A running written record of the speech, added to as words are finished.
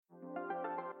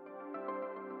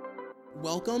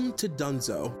Welcome to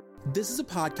Dunzo. This is a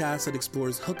podcast that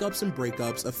explores hookups and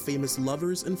breakups of famous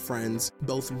lovers and friends,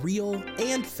 both real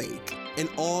and fake, and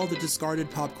all the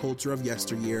discarded pop culture of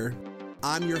yesteryear.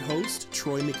 I'm your host,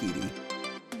 Troy McEady.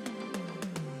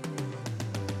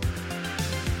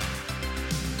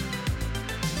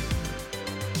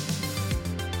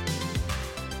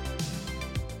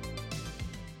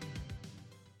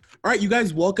 All right, you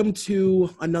guys, welcome to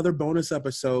another bonus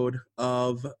episode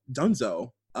of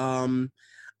Dunzo.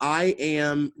 I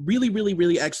am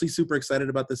really actually super excited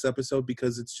about this episode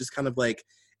because it's just kind of like,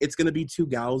 it's going to be two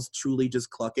gals truly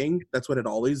just clucking. That's what it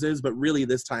always is. But really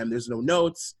this time there's no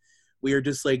notes. We are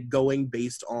just like going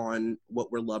based on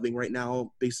what we're loving right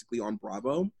now, basically on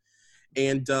Bravo.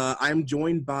 And I'm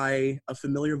joined by a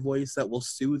familiar voice that will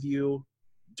soothe you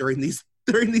during these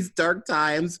dark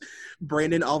times,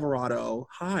 Brandon Alvarado.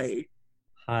 Hi.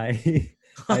 Hi.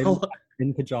 I'm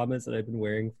in pajamas that I've been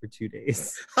wearing for 2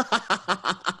 days.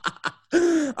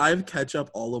 I have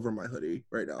ketchup all over my hoodie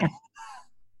right now.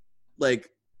 Like,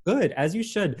 good, as you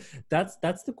should. That's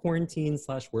the quarantine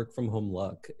 / work from home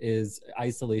look, is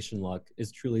isolation look,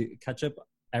 is truly ketchup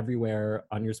everywhere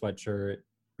on your sweatshirt,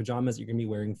 pajamas you're gonna be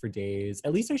wearing for days.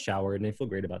 At least I showered and I feel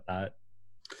great about that.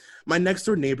 My next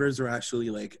door neighbors are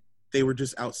actually like, they were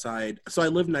just outside. So I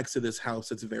live next to this house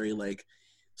that's very like,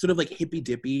 sort of like hippy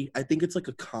dippy. I think it's like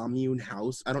a commune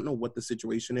house. I don't know what the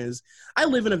situation is. I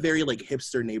live in a very like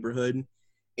hipster neighborhood,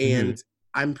 and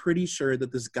I'm pretty sure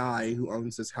that this guy who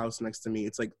owns this house next to me,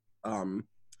 it's like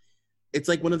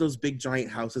one of those big giant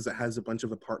houses that has a bunch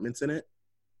of apartments in it.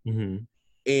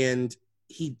 And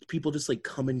people just like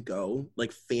come and go,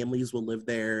 like families will live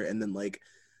there, and then like,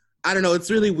 I don't know,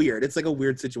 it's really weird. It's like a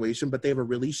weird situation, but they have a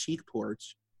really chic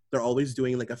porch. They're always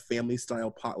doing like a family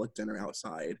style potluck dinner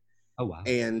outside. Oh, wow.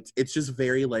 And it's just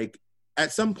very like,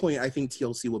 at some point, I think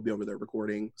TLC will be over there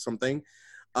recording something,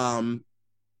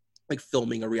 like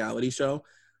filming a reality show.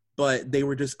 But they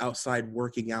were just outside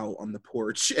working out on the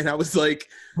porch. And I was like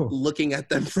looking at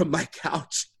them from my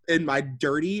couch in my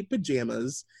dirty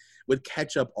pajamas with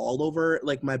ketchup all over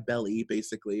like my belly,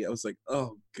 basically. I was like,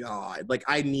 oh God, like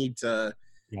I need to,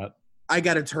 I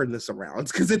got to turn this around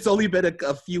because it's only been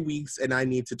a few weeks and I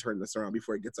need to turn this around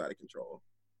before it gets out of control.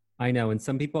 I know, and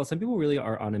some people really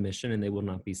are on a mission and they will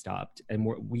not be stopped, and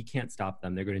we can't stop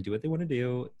them. They're going to do what they want to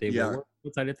do. They will work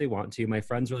outside if they want to. My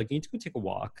friends are like, you need to go take a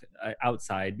walk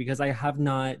outside, because I have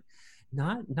not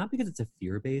because it's a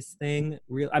fear-based thing.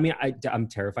 I mean, I'm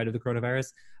terrified of the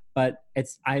coronavirus, but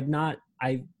I've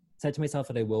said to myself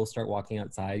that I will start walking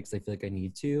outside because I feel like I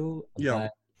need to.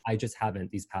 But I just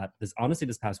haven't this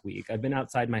past week. I've been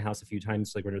outside my house a few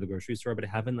times to like run to the grocery store, but I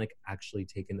haven't like actually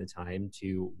taken the time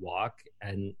to walk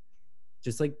and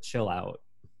just like chill out.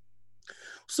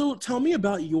 So tell me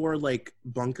about your like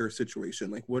bunker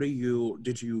situation. Like,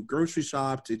 did you grocery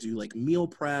shop? Did you like meal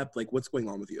prep? Like, what's going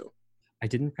on with you? I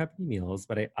didn't prep any meals,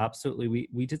 but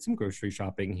we did some grocery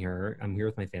shopping here. I'm here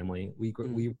with my family. We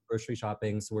grocery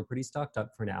shopping, so we're pretty stocked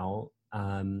up for now.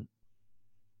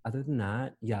 Other than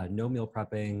that, no meal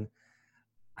prepping.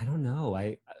 I don't know.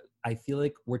 I feel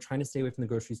like we're trying to stay away from the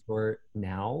grocery store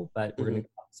now, but we're gonna.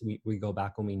 So we go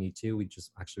back when we need to. We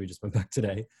just went back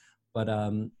today. But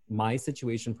my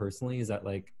situation personally is that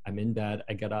like I'm in bed,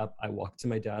 I get up, I walk to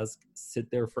my desk,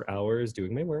 sit there for hours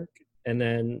doing my work, and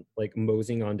then like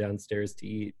moseying on downstairs to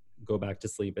eat, go back to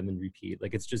sleep, and then repeat.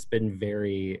 Like it's just been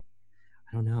very.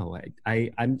 I don't know.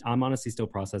 I'm honestly still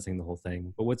processing the whole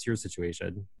thing. But what's your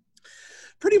situation?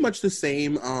 Pretty much the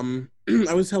same.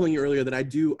 I was telling you earlier that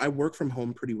I work from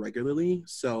home pretty regularly,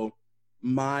 so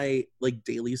my like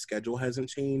daily schedule hasn't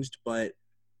changed, but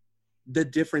the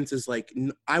difference is like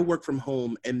I work from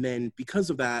home, and then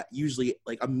because of that, usually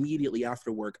like immediately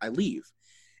after work I leave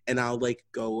and I'll like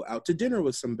go out to dinner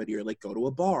with somebody or like go to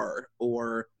a bar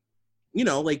or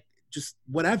like just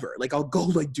whatever. Like I'll go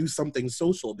like do something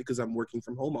social because I'm working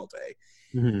from home all day.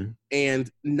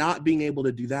 And not being able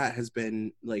to do that has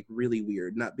been like really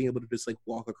weird. Not being able to just like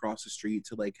walk across the street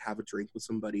to like have a drink with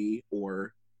somebody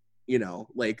or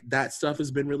like that stuff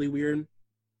has been really weird.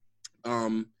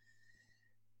 And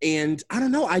I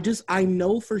don't know, I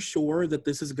know for sure that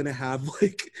this is gonna have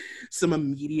like some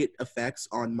immediate effects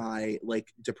on my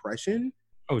like depression.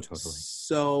 Oh, totally.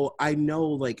 So I know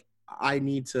like I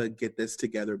need to get this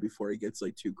together before it gets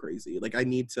like too crazy. Like I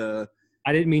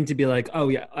didn't mean to be like, oh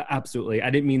yeah, absolutely. I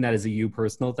didn't mean that as a you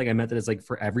personal thing. I meant that as like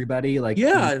for everybody. Like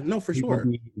for sure.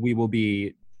 We will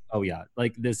be. Oh yeah,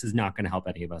 like this is not going to help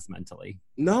any of us mentally.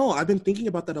 No, I've been thinking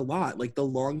about that a lot. Like the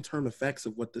long-term effects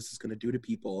of what this is going to do to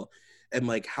people, and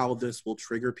like how this will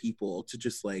trigger people to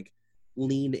just like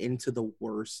lean into the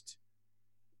worst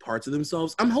parts of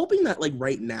themselves. I'm hoping that like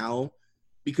right now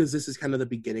because this is kind of the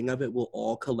beginning of it, we'll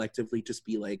all collectively just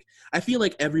be like, I feel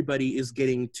like everybody is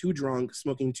getting too drunk,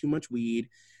 smoking too much weed,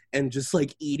 and just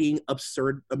like eating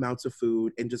absurd amounts of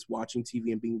food and just watching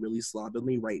TV and being really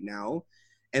slovenly right now.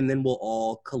 And then we'll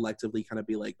all collectively kind of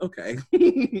be like, okay. Well,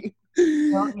 you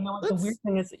know what, the weird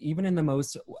thing is, even in the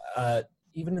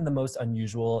most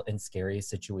unusual and scary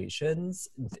situations,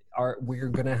 we're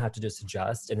gonna have to just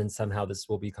adjust, and then somehow this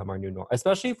will become our new norm.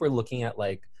 Especially if we're looking at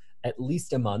like at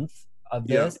least a month of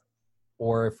this,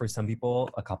 or for some people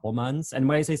a couple months. And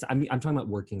when I say I'm talking about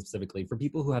working specifically for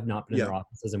people who have not been in their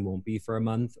offices and won't be for a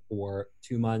month or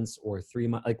 2 months or 3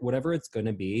 months, like whatever it's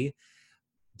gonna be.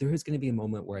 There is going to be a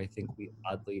moment where I think we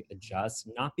oddly adjust,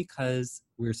 not because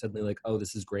we're suddenly like, oh,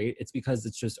 this is great. It's because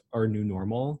it's just our new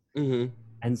normal. Mm-hmm.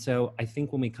 And so I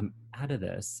think when we come out of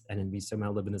this and then we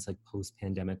somehow live in this like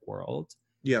post-pandemic world,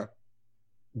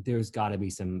 there's got to be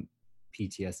some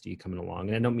PTSD coming along.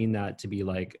 And I don't mean that to be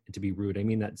rude. I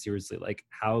mean that seriously. Like,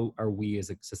 how are we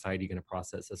as a society going to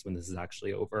process this when this is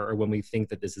actually over, or when we think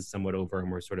that this is somewhat over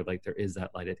and we're sort of like, there is that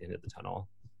light at the end of the tunnel?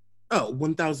 Oh,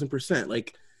 1000%.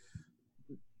 Like,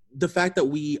 the fact that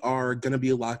we are going to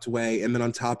be locked away, and then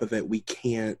on top of it, we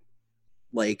can't,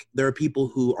 like, there are people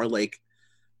who are like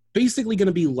basically going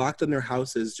to be locked in their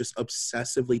houses, just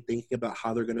obsessively thinking about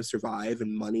how they're going to survive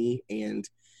and money and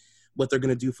what they're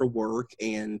going to do for work,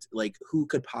 and like who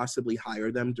could possibly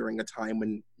hire them during a time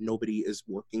when nobody is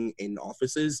working in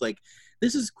offices. Like,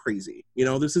 this is crazy. You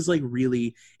know, this is like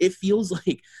really, it feels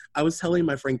like, I was telling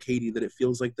my friend Katie that it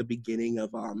feels like the beginning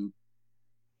of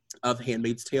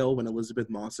Handmaid's Tale, when Elizabeth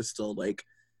Moss is still like,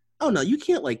 oh no, you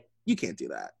can't do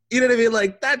that. You know what I mean?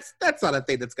 Like, that's not a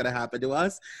thing that's gonna happen to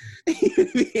us. You know what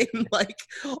I mean? Like,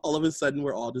 all of a sudden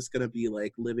we're all just gonna be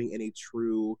like living in a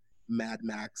true Mad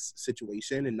Max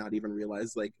situation and not even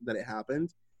realize like that it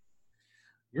happened.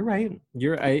 You're right.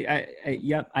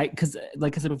 Because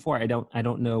like I said before, I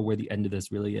don't know where the end of this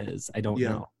really is. I don't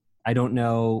know. I don't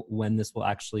know when this will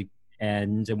actually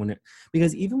end, and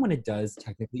because even when it does,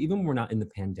 technically, even when we're not in the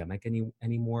pandemic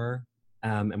anymore,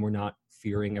 and we're not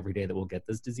fearing every day that we'll get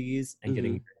this disease and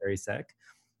getting very sick,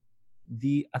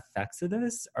 the effects of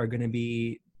this are going to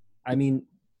be, I mean,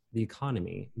 the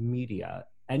economy, media,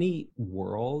 any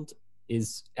world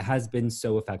has been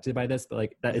so affected by this, but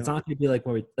like that, it's not going to be like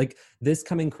like this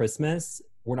coming Christmas,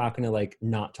 we're not going to like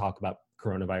not talk about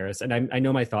coronavirus. And I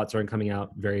know my thoughts aren't coming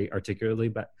out very articulately,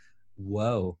 but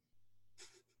whoa.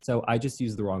 So I just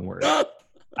used the wrong word.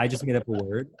 I just made up a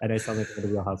word, and I sound like one of the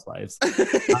Real Housewives.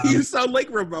 You sound like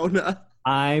Ramona.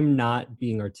 I'm not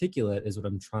being articulate is what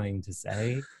I'm trying to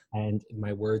say, and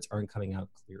my words aren't coming out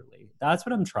clearly. That's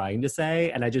what I'm trying to say,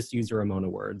 and I just used a Ramona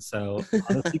word. So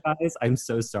honestly, guys, I'm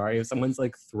so sorry if someone's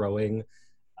like throwing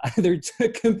either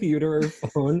computer or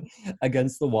phone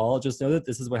against the wall. Just know that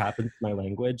this is what happens to my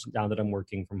language now that I'm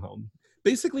working from home.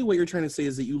 Basically, what you're trying to say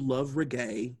is that you love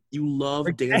reggae, you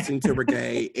love dancing to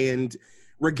reggae, and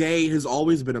reggae has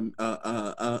always been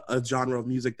a genre of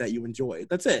music that you enjoy.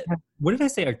 That's it. What did I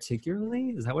say? Articulately?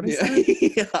 Is that what I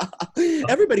said?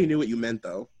 Everybody knew what you meant,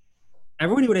 though.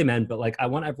 Everyone knew what I meant, but like, I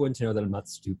want everyone to know that I'm not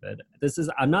stupid.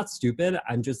 I'm not stupid.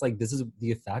 I'm just like, this is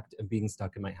the effect of being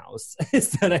stuck in my house. Is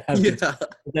that I have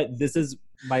that this is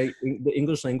the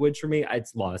English language for me.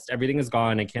 It's lost. Everything is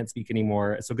gone. I can't speak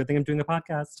anymore. So good thing I'm doing a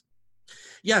podcast.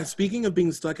 Yeah, speaking of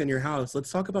being stuck in your house,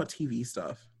 let's talk about TV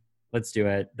stuff. Let's do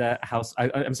it. I'm just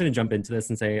going to jump into this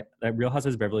and say that Real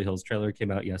Housewives of Beverly Hills trailer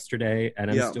came out yesterday, and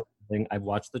I've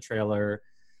watched the trailer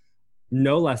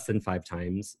no less than 5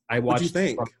 times. What do you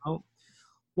think?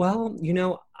 Well, you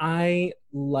know, I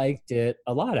liked it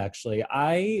a lot, actually.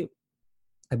 I've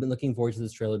been looking forward to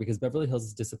this trailer because Beverly Hills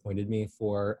has disappointed me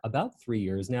for about 3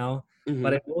 years now.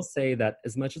 But I will say that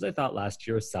as much as I thought last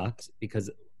year sucked, because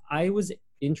I was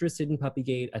interested in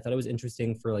Puppygate. I thought it was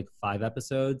interesting for like 5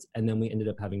 episodes, and then we ended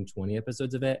up having 20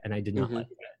 episodes of it, and I did not like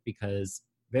it because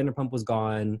Vanderpump was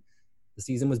gone. The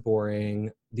season was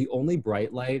boring. The only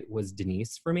bright light was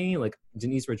Denise for me. Like,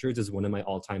 Denise Richards is one of my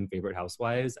all-time favorite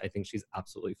housewives. I think she's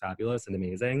absolutely fabulous and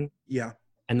amazing. Yeah.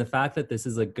 And the fact that this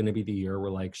is like going to be the year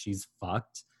where like she's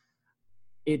fucked,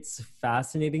 it's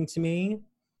fascinating to me.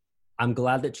 I'm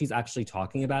glad that she's actually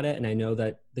talking about it. And I know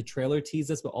that the trailer teased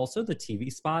this, but also the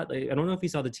TV spot. Like, I don't know if you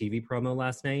saw the TV promo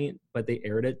last night, but they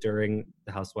aired it during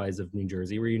the Housewives of New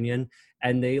Jersey reunion.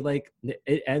 And they like,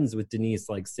 it ends with Denise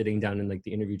like sitting down in like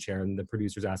the interview chair, and the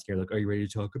producers asking her like, are you ready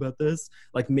to talk about this?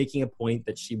 Like, making a point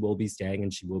that she will be staying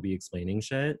and she will be explaining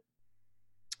shit.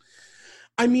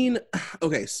 I mean,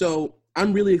 okay, so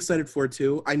I'm really excited for it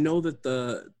too. I know that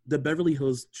the Beverly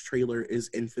Hills trailer is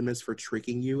infamous for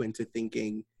tricking you into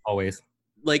thinking always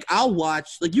like I'll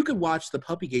watch, like you could watch the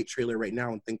Puppygate trailer right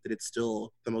now and think that it's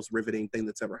still the most riveting thing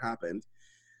that's ever happened.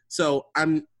 So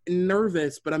I'm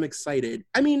nervous, but I'm excited.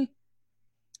 I mean,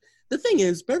 the thing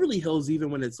is, Beverly Hills,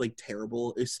 even when it's like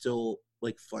terrible, is still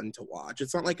like fun to watch.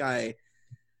 It's not like I've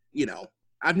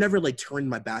never like turned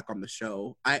my back on the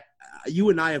show. You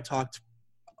and I have talked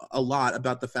a lot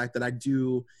about the fact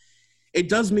that it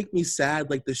does make me sad,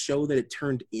 like the show that it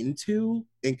turned into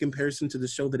in comparison to the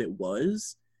show that it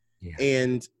was. Yeah.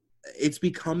 And it's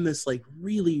become this like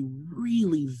really,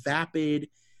 really vapid,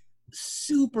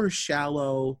 super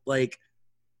shallow, like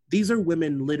these are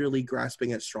women literally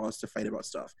grasping at straws to fight about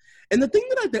stuff. And the thing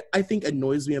that I think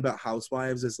annoys me about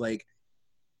Housewives is like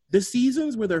the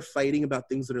seasons where they're fighting about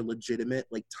things that are legitimate,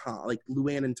 like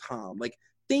Luann and Tom, like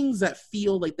things that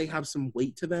feel like they have some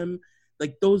weight to them,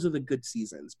 like those are the good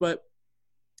seasons. But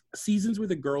seasons where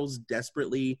the girls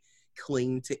desperately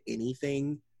cling to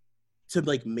anything to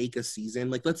like make a season,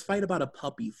 like let's fight about a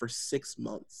puppy for 6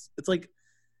 months. It's like,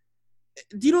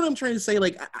 do you know what I'm trying to say?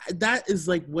 Like that is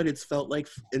like what it's felt like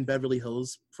in Beverly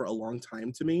Hills for a long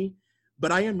time to me.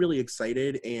 But I am really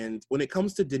excited. And when it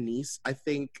comes to Denise, I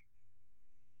think,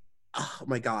 oh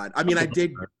my God. I mean,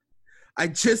 I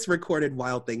just recorded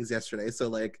Wild Things yesterday. So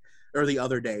like, or the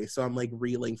other day. So I'm like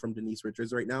reeling from Denise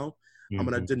Richards right now. I'm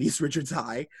on a Denise Richards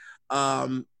high.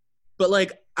 But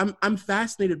like, I'm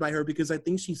fascinated by her because I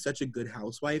think she's such a good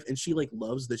housewife and she like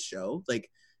loves the show. Like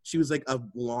she was like a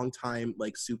long time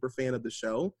like super fan of the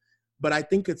show. But I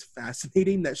think it's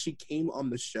fascinating that she came on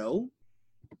the show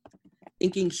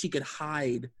thinking she could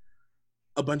hide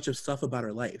a bunch of stuff about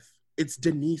her life. It's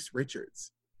Denise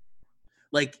Richards.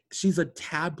 Like she's a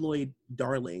tabloid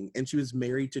darling and she was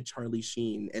married to Charlie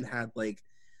Sheen and had like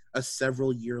a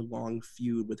several year long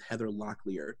feud with Heather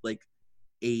Locklear, like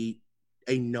a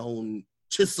known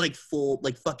just like full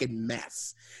like fucking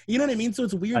mess. You know what I mean? So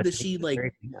it's weird that she like,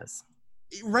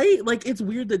 right? Like it's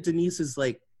weird that Denise is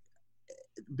like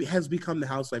has become the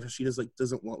housewife and she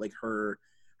doesn't want like her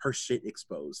shit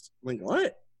exposed. I'm like,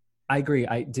 what? I agree.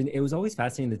 It was always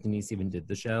fascinating that Denise even did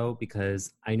the show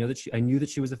because I knew that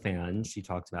she was a fan. She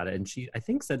talked about it and she, I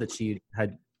think, said that she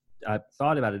had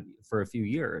thought about it for a few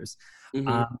years.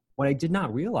 Mm-hmm. What I did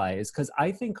not realize, because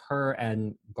I think her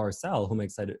and Garcelle, whom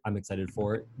I'm excited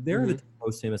for, they're the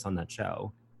most famous on that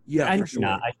show. Yeah, and for sure.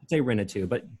 I should say Rinna too,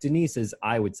 but Denise is,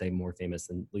 I would say, more famous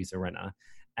than Lisa Rinna.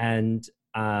 And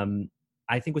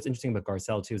I think what's interesting about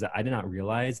Garcelle too is that I did not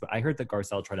realize, but I heard that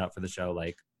Garcelle tried out for the show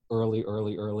like early,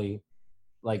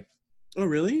 like. Oh,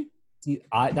 really?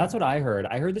 That's what I heard.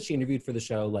 I heard that she interviewed for the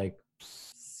show like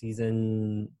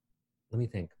season. Let me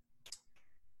think.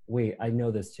 Wait, I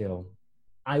know this too.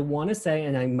 I want to say,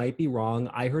 and I might be wrong,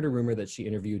 I heard a rumor that she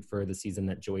interviewed for the season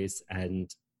that Joyce and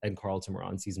Carlton were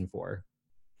on, season 4.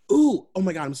 Ooh, oh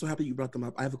my God, I'm so happy you brought them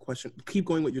up. I have a question. Keep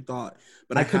going with your thought.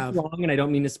 But I could be wrong, and I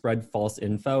don't mean to spread false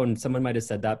info, and someone might have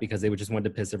said that because they would just wanted to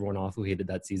piss everyone off who hated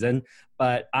that season.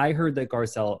 But I heard that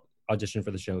Garcelle auditioned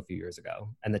for the show a few years ago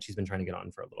and that she's been trying to get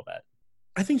on for a little bit.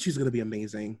 I think she's going to be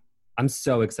amazing. I'm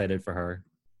so excited for her.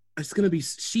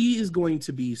 She is going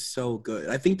to be so good.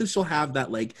 I think that she'll have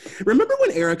that, like, remember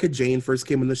when Erica Jane first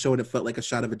came on the show and it felt like a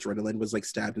shot of adrenaline was like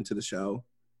stabbed into the show?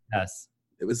 Yes.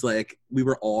 It was like we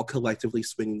were all collectively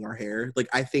swinging our hair. Like,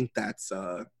 I think that's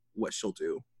what she'll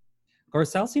do.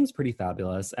 Garcelle seems pretty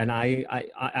fabulous, and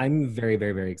I'm very,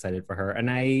 very, very excited for her.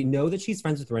 And I know that she's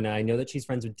friends with Rinna. I know that she's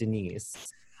friends with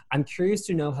Denise. I'm curious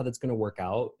to know how that's going to work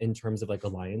out in terms of like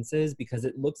alliances, because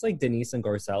it looks like Denise and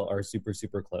Garcelle are super,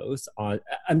 super close.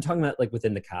 I'm talking about like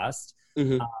within the cast.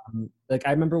 Mm-hmm. Like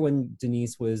I remember when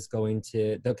Denise was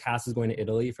the cast was going to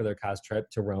Italy for their cast trip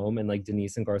to Rome, and like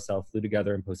Denise and Garcelle flew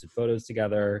together and posted photos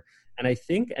together. And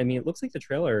it looks like the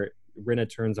trailer,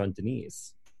 Rinna turns on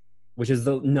Denise, which is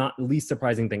the not least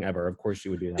surprising thing ever. Of course she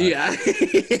would do that. Yeah.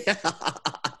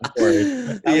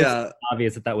 Was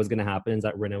obvious that was going to happen, is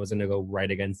that Rinna was going to go right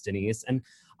against Denise. And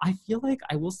I feel like,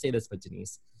 I will say this about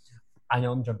Denise, I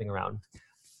know I'm jumping around,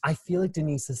 I feel like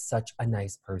Denise is such a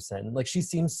nice person. Like she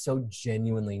seems so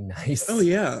genuinely nice. Oh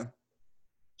yeah.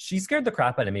 She scared the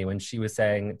crap out of me when she was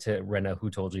saying to Rinna, who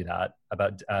told you that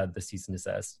about the cease and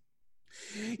desist.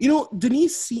 You know,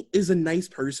 Denise is a nice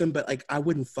person, but like I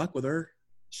wouldn't fuck with her.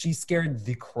 She scared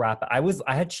the crap. I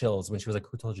had chills when she was like,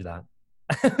 who told you that?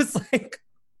 I was like,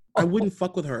 I wouldn't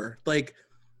fuck with her. Like,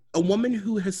 a woman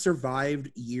who has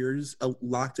survived years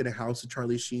locked in a house with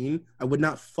Charlie Sheen, I would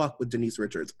not fuck with Denise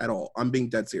Richards at all. I'm being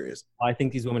dead serious. I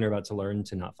think these women are about to learn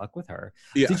to not fuck with her.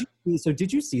 Yeah. Did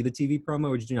you see the TV promo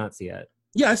or did you not see it?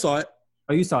 Yeah, I saw it.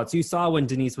 Oh, you saw it. So you saw when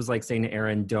Denise was like saying to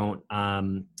Aaron, don't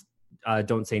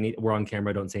say anything. We're on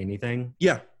camera. Don't say anything.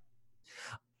 Yeah.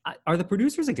 Are the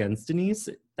producers against Denise?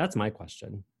 That's my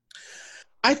question.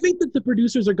 I think that the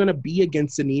producers are going to be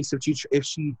against Denise if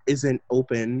she isn't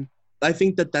open. I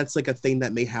think that that's like a thing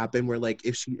that may happen where like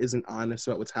if she isn't honest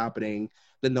about what's happening,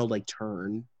 then they'll like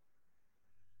turn.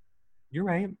 You're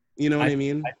right. You know what I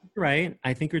mean? I think you're right.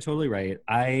 I think you're totally right.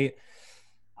 I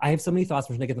have so many thoughts.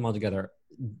 We're gonna get them all together.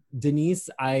 Denise,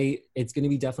 it's gonna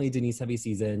be definitely a Denise heavy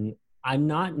season. I'm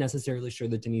not necessarily sure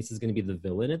that Denise is gonna be the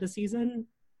villain of the season.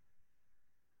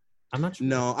 I'm not sure.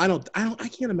 No, I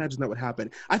can't imagine that would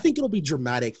happen. I think it'll be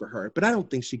dramatic for her, but I don't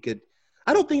think she could.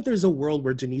 I don't think there's a world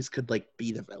where Denise could like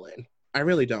be the villain. I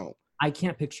really don't. I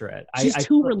can't picture it. She's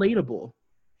too relatable.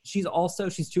 She's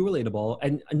too relatable,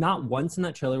 and not once in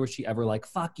that trailer was she ever like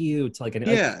 "fuck you" to like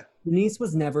Denise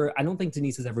was never. I don't think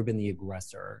Denise has ever been the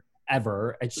aggressor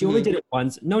ever, and she only did it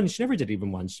once. No, she never did it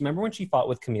even once. Remember when she fought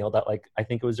with Camille? That like I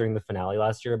think it was during the finale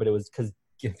last year, but it was because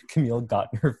Camille got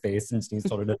in her face and Denise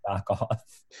told her to back off.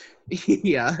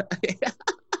 Yeah.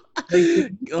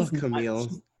 Oh, Camille.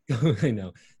 I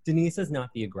know. Denise is not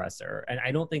the aggressor, and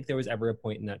I don't think there was ever a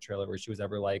point in that trailer where she was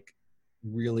ever like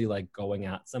really like going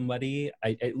at somebody.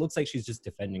 It looks like she's just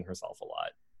defending herself a lot.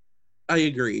 I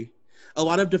agree. A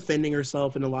lot of defending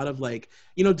herself and a lot of like,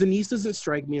 you know, Denise doesn't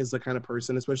strike me as the kind of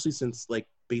person, especially since like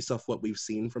based off what we've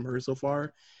seen from her so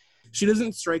far, she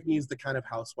doesn't strike me as the kind of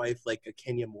housewife like a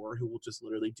Kenya Moore who will just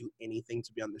literally do anything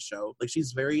to be on the show. Like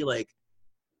she's very like,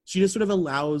 she just sort of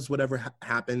allows whatever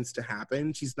happens to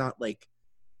happen. She's not like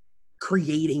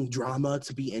creating drama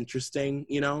to be interesting,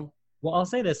 you know? Well, I'll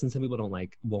say this, and some people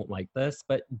won't like this,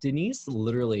 but Denise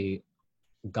literally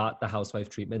got the housewife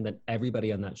treatment that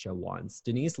everybody on that show wants.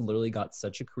 Denise literally got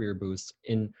such a career boost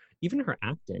in even her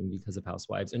acting because of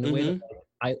Housewives. In a way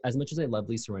that as much as I love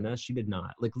Lisa Rinna, she did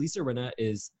not. Like Lisa Rinna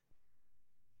is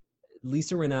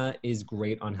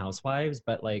great on Housewives,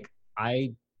 but like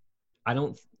I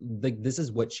don't like this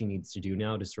is what she needs to do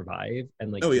now to survive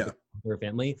and like her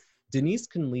family. Denise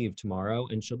can leave tomorrow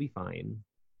and she'll be fine.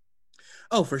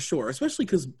 Oh, for sure. Especially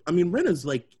because, I mean, Rinna's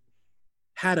like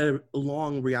had a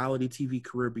long reality TV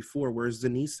career before, whereas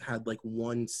Denise had like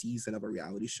one season of a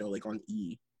reality show like on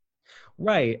E!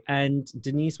 Right. And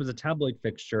Denise was a tabloid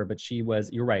fixture, but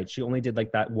you're right, she only did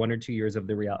like that 1 or 2 years of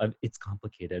It's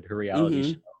Complicated, her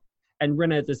reality show. And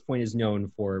Rinna at this point is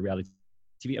known for reality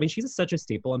TV. I mean, she's such a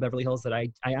staple in Beverly Hills that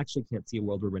I actually can't see a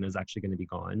world where Rinna's actually going to be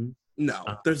gone. No,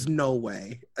 there's no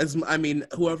way. There's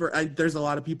a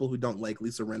lot of people who don't like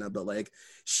Lisa Rinna, but like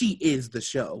she is the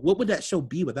show. What would that show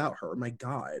be without her? My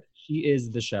God. She is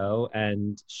the show,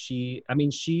 and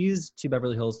she's to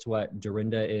Beverly Hills to what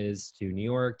Dorinda is to New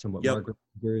York, to what Margaret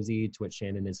is to Jersey, to what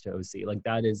Shannon is to OC. Like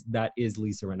that is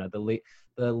Lisa Rinna,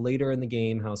 the later in the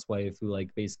game housewife who like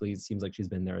basically seems like she's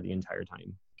been there the entire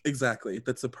time. Exactly.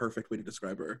 That's a perfect way to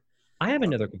describe her. I have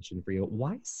another question for you.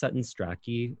 Why is Sutton Strack,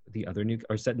 the other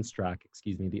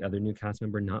new cast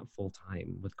member, not full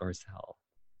time with Garcelle?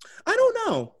 I don't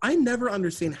know. I never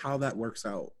understand how that works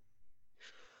out.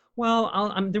 Well,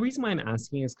 the reason why I'm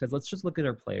asking is because let's just look at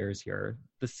our players here.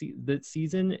 The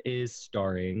season is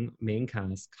starring main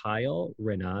cast Kyle,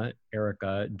 Rinna,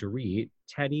 Erica, Dorit,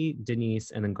 Teddy,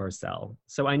 Denise, and then Garcelle.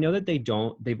 So I know that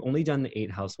they've only done the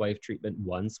 8 housewife treatment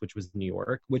once, which was New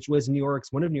York, which was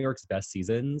one of New York's best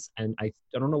seasons. And I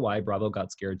don't know why Bravo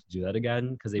got scared to do that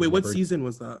again. Wait, what season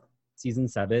was that? Season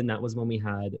 7. That was when we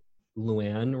had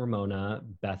Luann, Ramona,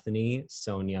 Bethany,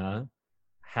 Sonia,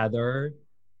 Heather,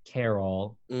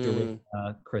 Carol,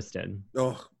 Dorinda, Kristen.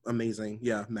 Oh, amazing.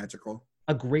 Yeah, magical.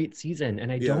 A great season.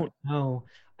 And I don't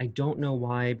know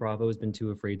why Bravo has been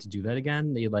too afraid to do that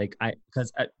again.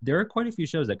 Because there are quite a few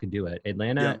shows that could do it.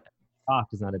 Atlanta Talk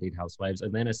is not at 8 housewives.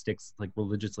 Atlanta sticks like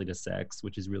religiously to 6,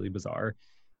 which is really bizarre.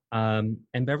 And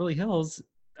Beverly Hills,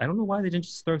 I don't know why they didn't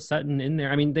just throw Sutton in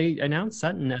there. I mean, they announced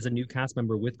Sutton as a new cast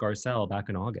member with Garcelle back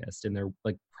in August in their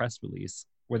like press release,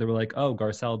 where they were like, oh,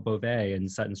 Garcelle Beauvais and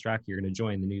Sutton Strack are going to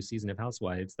join the new season of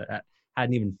Housewives that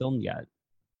hadn't even filmed yet.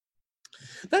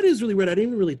 That is really weird. I didn't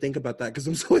even really think about that because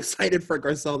I'm so excited for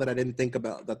Garcelle that I didn't think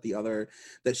about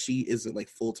that she isn't like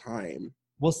full time.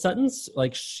 Well, Sutton's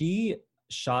like she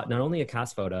shot not only a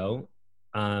cast photo,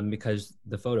 because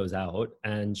the photo's out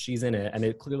and she's in it, and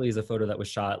it clearly is a photo that was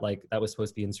shot like that was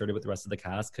supposed to be inserted with the rest of the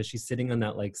cast because she's sitting on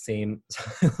that like same.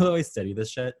 I always study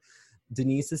this shit.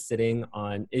 Denise is sitting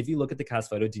on. If you look at the cast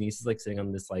photo, Denise is like sitting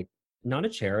on this like not a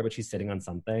chair, but she's sitting on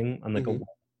something on like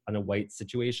on a white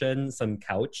situation, some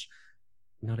couch.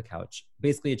 Not a couch,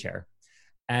 basically a chair.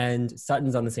 And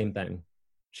Sutton's on the same thing.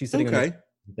 She's sitting on the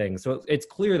same thing. So it's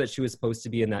clear that she was supposed to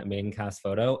be in that main cast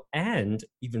photo. And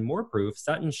even more proof,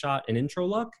 Sutton shot an intro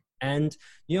look. And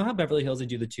you know how Beverly Hills, they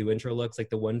do the 2 intro looks,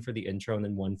 like the one for the intro and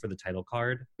then one for the title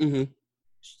card?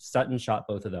 Sutton shot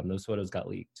both of them. Those photos got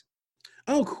leaked.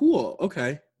 Oh, cool.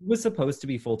 Okay. It was supposed to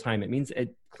be full time.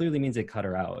 It clearly means they cut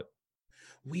her out.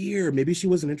 Weird. Maybe she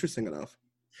wasn't interesting enough.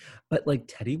 But like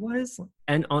Teddy was,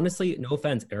 and honestly, no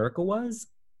offense, Erica was.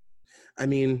 I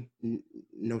mean,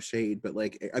 no shade, but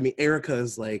like, I mean, Erica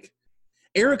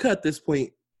at this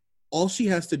point, all she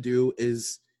has to do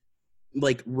is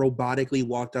like robotically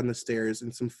walk down the stairs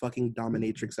in some fucking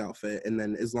dominatrix outfit, and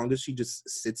then as long as she just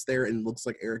sits there and looks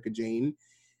like Erica Jane,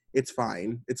 it's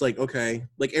fine. It's like, okay,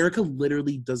 like Erica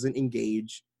literally doesn't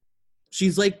engage.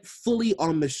 She's like fully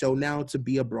on the show now to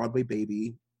be a Broadway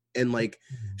baby and like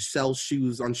sell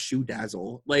shoes on Shoe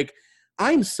Dazzle. Like,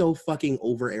 I'm so fucking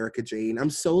over Erica Jane. I'm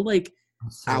so like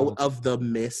out of the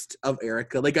mist of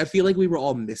Erica. Like, I feel like we were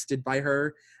all misted by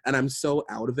her, and I'm so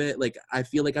out of it. Like, I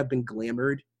feel like I've been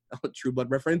glamored. True Blood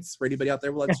reference for anybody out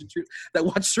there that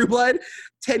watched True Blood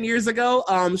 10 years ago.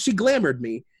 She glamored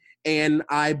me, and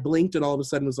I blinked and all of a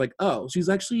sudden was like, oh, she's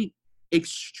actually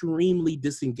extremely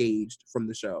disengaged from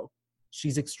the show.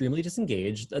 She's extremely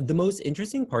disengaged. The most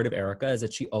interesting part of Erica is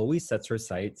that she always sets her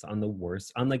sights on the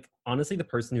worst, on like honestly the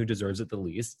person who deserves it the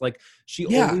least. Like she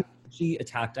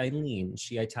attacked Eileen.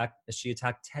 She attacked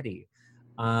Teddy.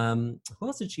 Who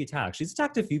else did she attack? She's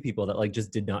attacked a few people that like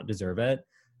just did not deserve it.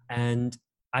 And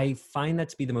I find that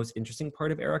to be the most interesting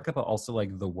part of Erica, but also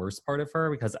like the worst part of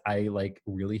her, because I like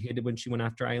really hated when she went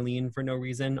after Eileen for no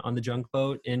reason on the junk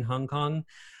boat in Hong Kong.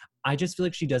 I just feel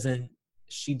like she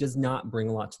does not bring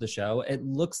a lot to the show. It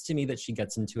looks to me that she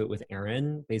gets into it with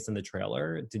Aaron based on the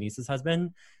trailer, Denise's husband.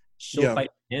 She'll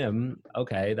fight him.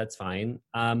 Okay, that's fine.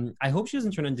 I hope she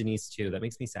doesn't turn on Denise too. That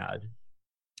makes me sad.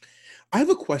 I have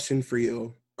a question for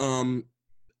you.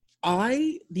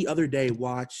 I, the other day,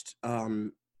 watched,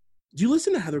 do you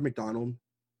listen to Heather McDonald?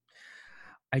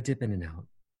 I dip in and out.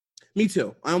 Me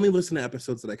too. I only listen to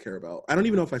episodes that I care about. I don't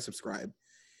even know if I subscribe.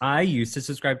 I used to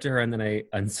subscribe to her and then I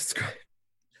unsubscribed.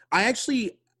 I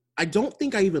don't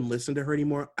think I even listen to her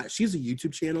anymore. She has a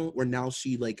YouTube channel where now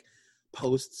she like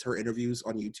posts her interviews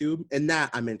on YouTube, and that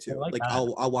I'm into.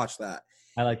 I'll watch that.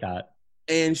 I like that.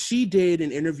 And she did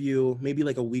an interview maybe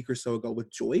like a week or so ago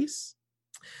with Joyce.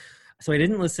 So I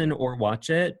didn't listen or watch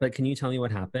it, but can you tell me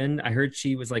what happened? I heard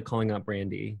she was like calling out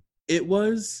Brandy. It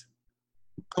was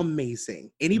amazing.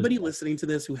 Anybody listening to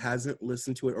this who hasn't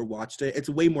listened to it or watched it, it's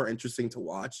way more interesting to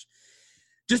watch.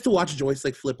 Just to watch Joyce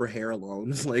like flip her hair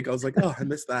alone. Like, I was like, oh, I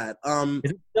missed that.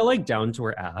 Is it still like down to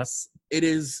her ass? It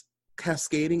is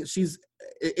cascading.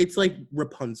 It's like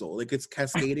Rapunzel. Like, it's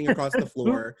cascading across the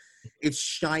floor. It's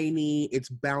shiny, it's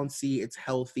bouncy, it's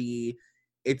healthy.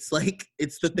 It's like,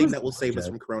 it's the thing that will save us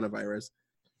from coronavirus.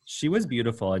 She was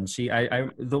beautiful. And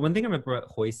the one thing I remember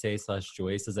about Joyce is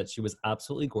that she was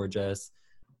absolutely gorgeous.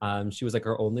 She was like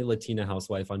our only Latina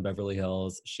housewife on Beverly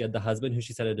Hills. She had the husband who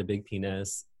she said had a big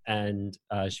penis. And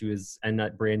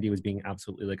that Brandy was being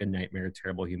absolutely like a nightmare,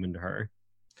 terrible human to her.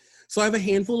 So I have a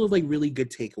handful of like really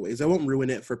good takeaways. I won't ruin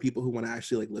it for people who want to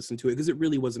actually like listen to it, because it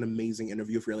really was an amazing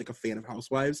interview if you're like a fan of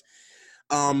Housewives.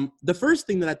 The first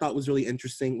thing that I thought was really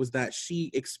interesting was that she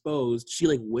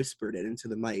like whispered it into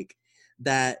the mic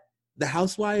that the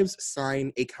Housewives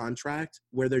sign a contract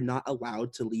where they're not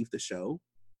allowed to leave the show.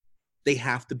 They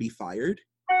have to be fired.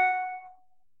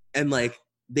 And like,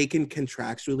 they can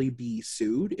contractually be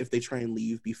sued if they try and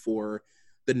leave before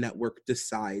the network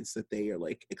decides that they are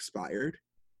like expired.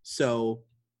 So,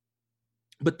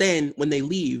 but then when they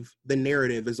leave, the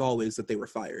narrative is always that they were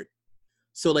fired.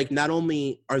 So like, not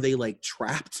only are they like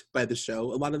trapped by the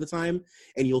show a lot of the time,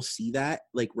 and you'll see that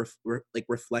like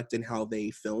reflect in how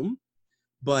they film,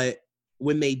 but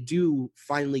when they do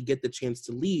finally get the chance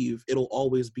to leave, it'll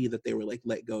always be that they were like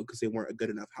let go because they weren't a good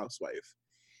enough housewife.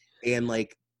 And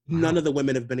like, none of the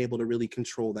women have been able to really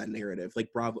control that narrative.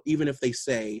 Like Bravo, even if they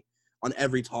say on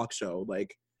every talk show,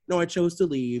 like, no, I chose to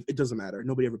leave, it doesn't matter.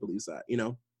 Nobody ever believes that, you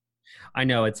know? I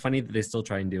know. It's funny that they still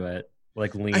try and do it.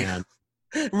 Like Leanne.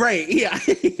 Right, yeah.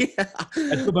 Yeah.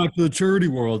 Let's go back to the charity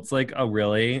world. It's like, oh,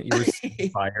 really? You were so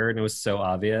fired and it was so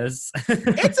obvious.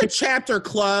 It's a chapter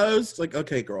closed. Like,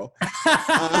 okay, girl.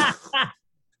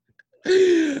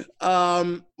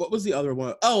 What was the other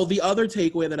one? Oh, the other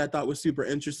takeaway that I thought was super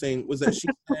interesting was that she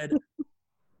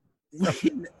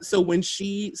said, when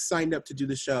she signed up to do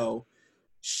the show,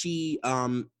 she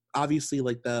obviously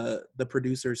like the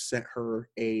producers sent her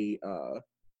a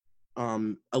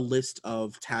list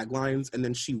of taglines, and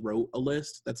then she wrote a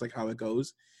list. That's like how it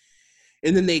goes.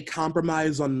 And then they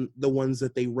compromise on the ones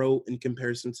that they wrote in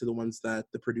comparison to the ones that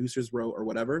the producers wrote or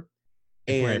whatever.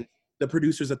 And right. The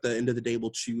producers at the end of the day will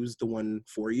choose the one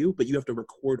for you, but you have to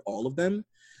record all of them.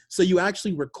 So you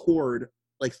actually record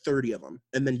like 30 of them,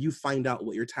 and then you find out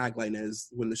what your tagline is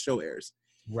when the show airs.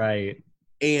 Right.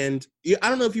 And I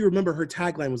don't know if you remember, her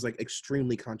tagline was like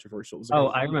extremely controversial. It was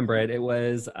like, I remember it. It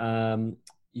was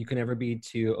you can never be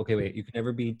too you can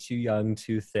never be too young,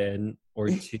 too thin, or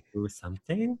too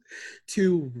something.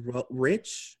 Too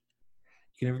rich.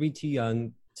 You can never be too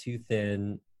young, too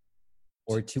thin,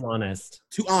 or too honest.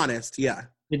 Too honest, yeah.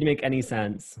 Didn't make any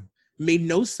sense. Made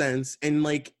no sense. And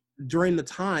like during the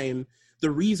time,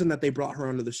 the reason that they brought her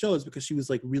onto the show is because she was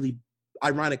like really,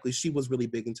 ironically, she was really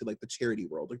big into like the charity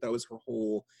world. Like that was her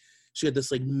whole, she had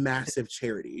this like massive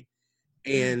charity.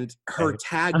 And her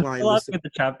tagline was with the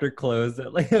chapter closed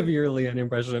like of your Leanne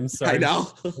impression. I'm sorry. I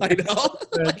know. Like,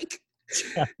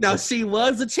 now she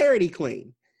was a charity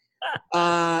queen.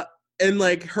 And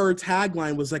like her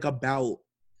tagline was like about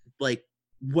like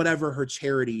whatever her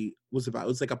charity was about. It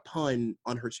was like a pun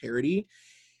on her charity.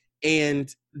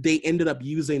 And they ended up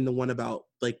using the one about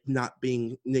like not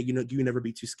being, you know, you never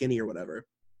be too skinny or whatever.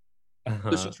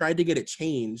 So she tried to get it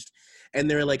changed, and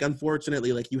they're like,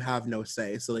 unfortunately, like you have no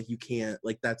say, so like you can't,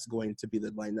 like that's going to be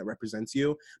the line that represents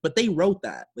you. But they wrote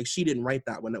that, like she didn't write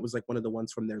that one. That was like one of the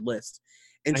ones from their list,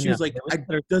 and she was like,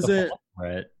 it doesn't.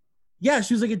 Yeah,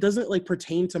 she was like, it doesn't like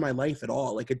pertain to my life at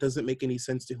all. Like it doesn't make any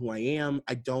sense to who I am.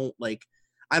 I don't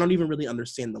even really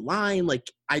understand the line. Like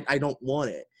I don't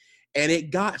want it. And it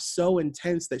got so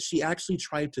intense that she actually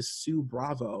tried to sue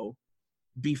Bravo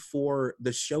before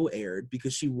the show aired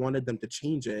because she wanted them to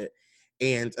change it.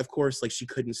 And of course, like she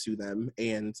couldn't sue them,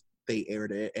 and they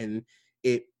aired it, and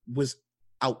it was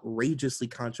outrageously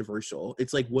controversial.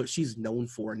 It's like what she's known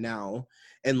for now,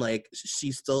 and like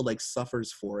she still like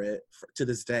suffers for it to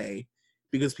this day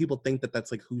because people think that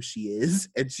that's like who she is,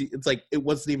 and it's like it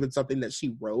wasn't even something that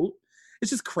she wrote.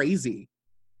 It's just crazy.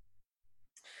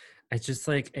 It's just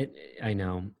like I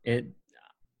know it.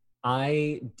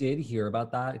 I did hear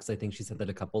about that because I think she said that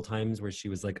a couple times where she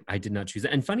was like, I did not choose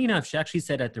it. And funny enough, she actually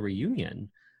said at the reunion,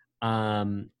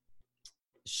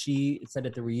 she said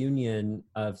at the reunion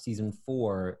of season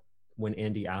 4, when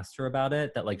Andy asked her about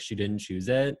it, that like she didn't choose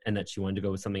it and that she wanted to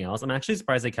go with something else. I'm actually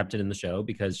surprised they kept it in the show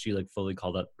because she like fully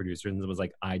called up producers and was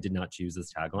like, I did not choose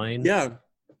this tagline. Yeah.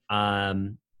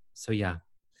 So yeah.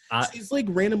 She's like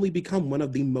randomly become one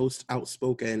of the most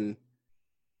outspoken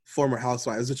former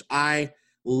housewives, which I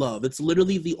love. It's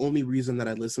literally the only reason that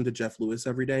I listen to Jeff Lewis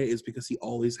every day is because he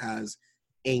always has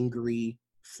angry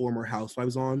former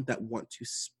housewives on that want to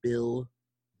spill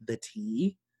the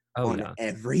tea on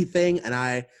everything.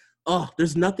 And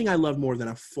there's nothing I love more than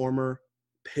a former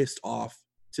pissed off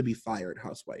to be fired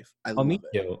housewife. I love me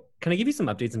too. Can I give you some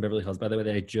updates in Beverly Hills, by the way,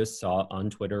 that I just saw on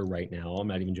Twitter right now? I'm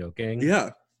not even joking.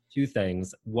 Yeah. 2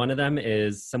 things. One of them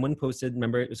is someone posted,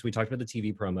 remember, so we talked about the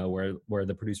TV promo where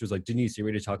the producer's like, Denise, you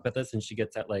ready to talk about this? And she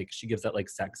gives that like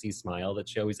sexy smile that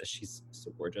she's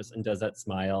so gorgeous and does that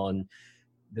smile. And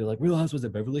they're like, Real Housewives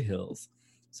of Beverly Hills.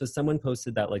 So someone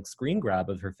posted that like screen grab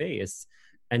of her face,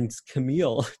 and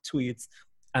Camille tweets,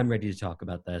 I'm ready to talk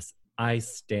about this. I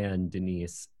stand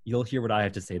Denise. You'll hear what I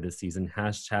have to say this season.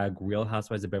 # Real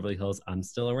Housewives of Beverly Hills. I'm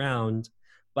still around.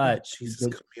 But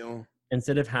Camille.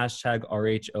 Instead of #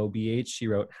 RHOBH, she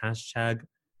wrote #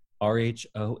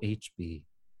 RHOHB.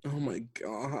 Oh my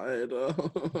God.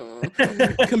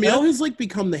 Camille has like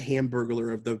become the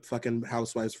Hamburglar of the fucking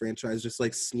Housewives franchise, just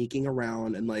like sneaking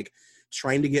around and like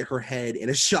trying to get her head in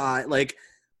a shot. Like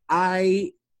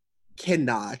I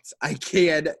cannot. I'm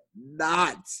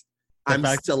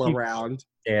still around.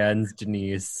 And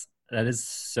Denise. That is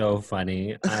so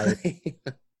funny.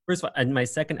 First of all, and my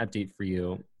second update for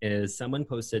you is someone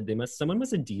posted, someone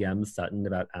must have DM'd Sutton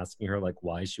about asking her like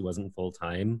why she wasn't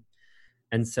full-time.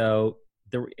 And so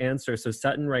the answer, so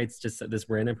Sutton writes to this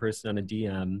random person on a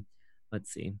DM.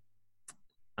 Let's see.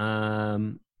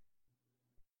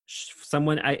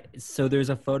 So there's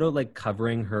a photo like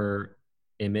covering her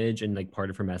image and like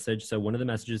part of her message. So one of the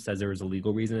messages says there was a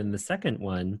legal reason. And the second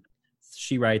one,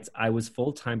 she writes, I was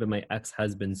full-time, but my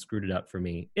ex-husband screwed it up for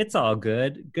me. It's all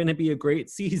good. Gonna be a great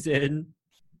season.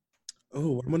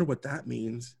 Oh, I wonder what that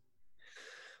means.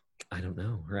 I don't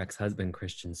know. Her ex-husband,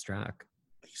 Christian Strack.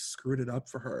 He screwed it up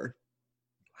for her.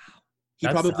 Wow. He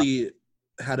probably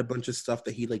had a bunch of stuff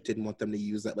that he like didn't want them to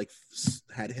use that like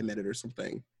had him in it or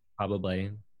something.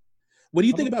 Probably. What do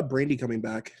you think about Brandy coming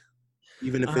back?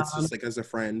 Even if it's just like as a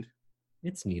friend?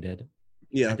 It's needed.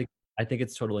 Yeah. I think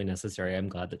it's totally necessary. I'm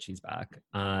glad that she's back.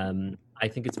 I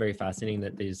think it's very fascinating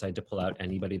that they decided to pull out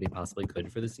anybody they possibly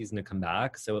could for the season to come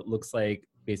back. So it looks like,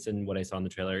 based on what I saw in the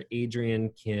trailer, Adrian,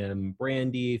 Kim,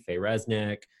 Brandy, Faye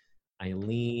Resnick,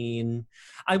 Eileen.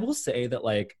 I will say that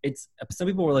like some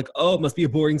people were like, oh, it must be a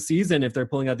boring season if they're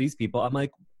pulling out these people. I'm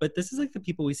like, but this is like the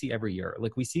people we see every year.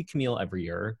 Like we see Camille every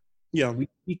year. Yeah. We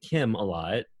see Kim a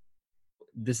lot.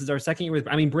 this is our second year with,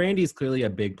 I mean, Brandy's clearly a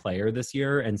big player this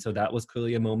year. And so that was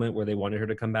clearly a moment where they wanted her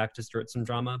to come back to start some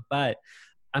drama. But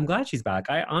I'm glad she's back.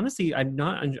 I honestly, I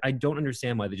don't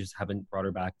understand why they just haven't brought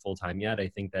her back full time yet. I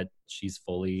think that she's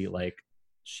fully like,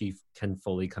 she can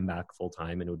fully come back full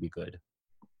time and it would be good.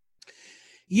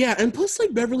 Yeah, and plus,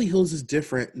 like, Beverly Hills is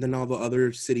different than all the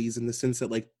other cities in the sense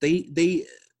that, like, they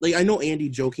like, I know Andy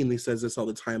jokingly says this all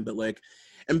the time, but, like,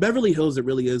 in Beverly Hills, it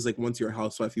really is, like, once you're a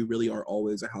housewife, you really are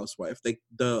always a housewife. Like,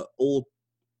 the old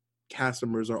cast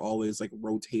members are always, like,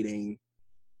 rotating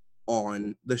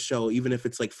on the show, even if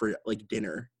it's, like, for, like,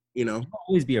 dinner, you know? She'll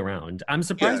always be around. I'm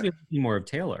surprised we haven't seen more of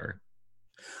Taylor.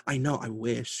 I know, I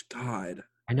wish. God.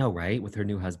 I know, right? With her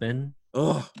new husband.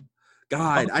 Oh,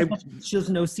 God. She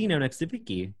doesn't know C now next to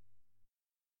Vicky.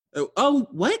 Oh,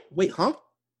 what? Wait, huh?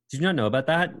 Did you not know about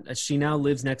that? She now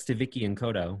lives next to Vicky in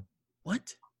Kodo.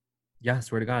 What? Yeah,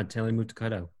 swear to God, Taylor moved to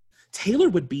Kodo. Taylor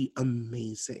would be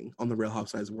amazing on The Real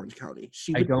Housewives of Orange County.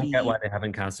 I don't get why they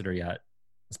haven't casted her yet,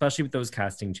 especially with those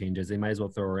casting changes. They might as well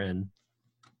throw her in.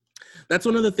 That's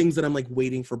one of the things that I'm, like,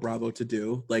 waiting for Bravo to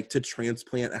do, like, to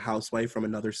transplant a housewife from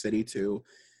another city to,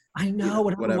 I know, you know,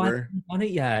 whatever. whatever. Why they haven't done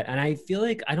it yet, and I feel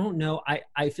like I don't know.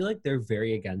 I feel like they're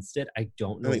very against it. I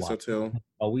don't know I think why. so too. I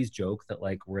always joke that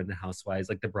like we're in the Housewives,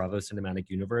 like the Bravo cinematic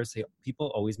universe. People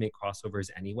always make crossovers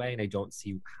anyway, and I don't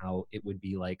see how it would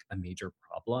be like a major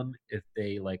problem if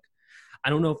they like. I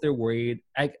don't know if they're worried.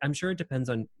 I'm sure it depends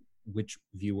on which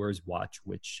viewers watch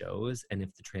which shows and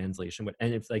if the translation would,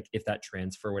 and if that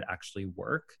transfer would actually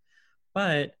work.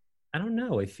 But I don't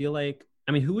know. I feel like,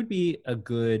 I mean, who would be a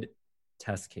good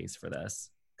test case for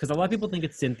this? Because a lot of people think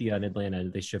it's Cynthia in Atlanta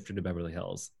and they shift her to Beverly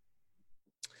Hills.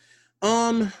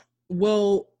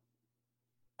 Well,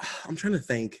 I'm trying to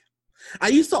think. I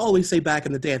used to always say back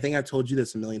in the day, I think I've told you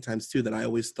this a million times too, that I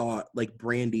always thought like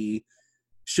Brandy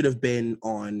should have been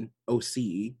on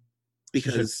OC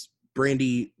because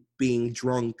Brandy being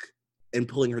drunk and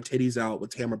pulling her titties out with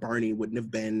Tamara Barney wouldn't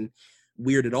have been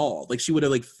weird at all. Like she would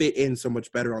have like fit in so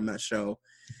much better on that show.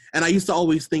 And I used to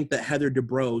always think that Heather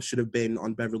Dubrow should have been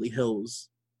on Beverly Hills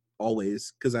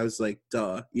always because I was like,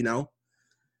 duh, you know?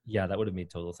 Yeah, that would have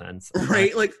made total sense.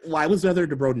 Right? Like, why was Heather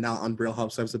Dubrow not on Real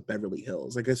Housewives of Beverly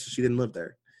Hills? I guess she didn't live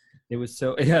there. It was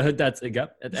so, yeah, that's,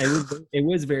 yep. It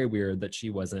was very weird that she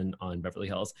wasn't on Beverly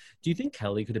Hills. Do you think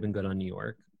Kelly could have been good on New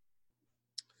York?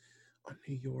 On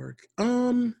New York?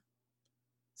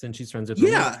 Since she's friends with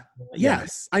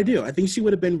Yes, I do. I think she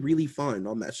would have been really fun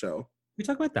on that show. We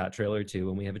talk about that trailer too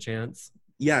when we have a chance.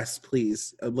 Yes,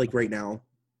 please. Like right now.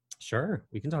 Sure,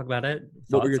 we can talk about it.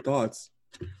 What were your thoughts?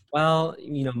 Well,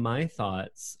 you know, my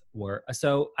thoughts were,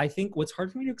 so I think what's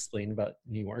hard for me to explain about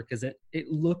New York is it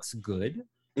looks good.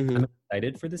 Mm-hmm. I'm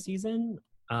excited for the season.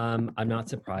 I'm not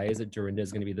surprised that Dorinda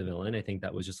is going to be the villain. I think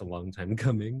that was just a long time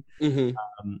coming. Mm-hmm.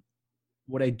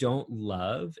 What I don't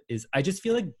love is I just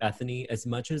feel like Bethany, as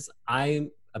much as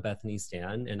I'm a Bethany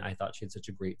stan and I thought she had such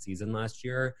a great season last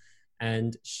year,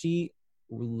 and she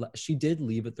did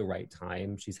leave at the right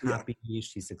time. She's happy,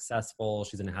 she's successful,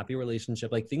 she's in a happy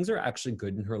relationship. Like things are actually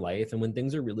good in her life. And when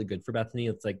things are really good for Bethany,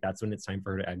 it's like that's when it's time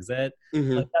for her to exit.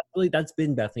 Mm-hmm. Like that's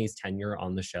been Bethany's tenure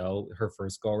on the show. Her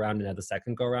first go around and now the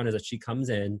second go around is that she comes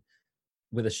in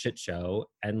with a shit show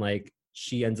and like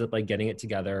she ends up like getting it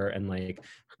together, and like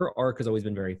her arc has always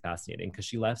been very fascinating because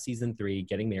she left season 3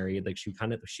 getting married, like she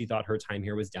thought her time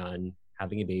here was done,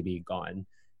 having a baby, gone.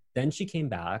 Then she came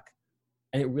back.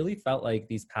 And it really felt like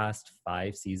these past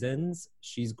 5 seasons,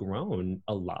 she's grown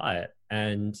a lot.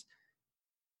 And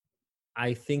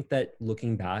I think that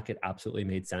looking back, it absolutely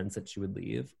made sense that she would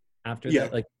leave after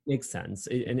that. Like, makes sense.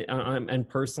 And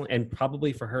personally, and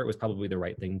probably for her, it was probably the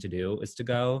right thing to do is to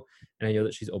go. And I know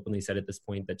that she's openly said at this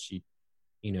point that she,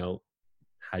 you know,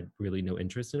 had really no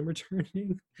interest in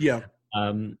returning. Yeah.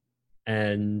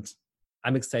 And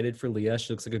I'm excited for Leah.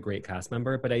 She looks like a great cast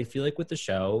member. But I feel like with the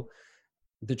show,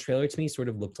 the trailer to me sort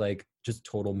of looked like just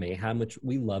total mayhem, which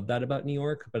we love that about New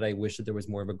York, but I wish that there was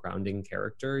more of a grounding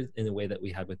character in the way that we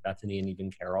had with Bethany and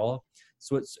even Carol.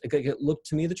 So it looked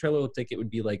to me, the trailer looked like it would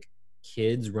be like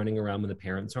kids running around when the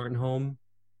parents aren't home.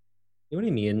 You know what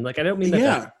I mean? Like, I don't mean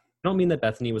that. I don't mean that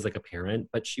Bethany was like a parent,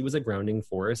 but she was a grounding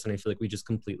force. And I feel like we just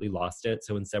completely lost it.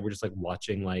 So instead we're just like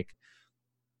watching like,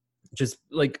 just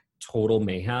like total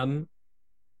mayhem.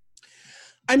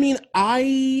 I mean,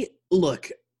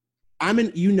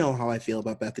 you know how I feel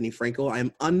about Bethany Frankel.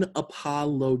 I'm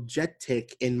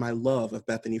unapologetic in my love of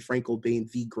Bethany Frankel being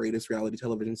the greatest reality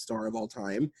television star of all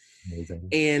time. Amazing.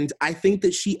 And I think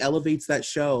that she elevates that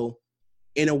show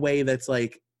in a way that's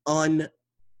like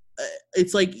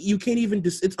it's like you can't even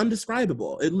it's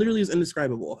undescribable. It literally is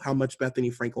indescribable how much Bethany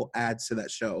Frankel adds to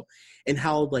that show, and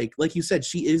how like you said,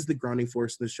 she is the grounding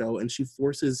force in the show, and she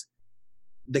forces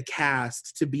the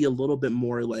cast to be a little bit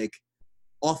more like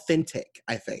authentic,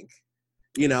 I think.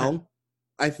 You know,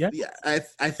 Yeah.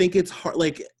 I think it's hard.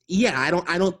 Like, yeah,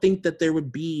 I don't think that there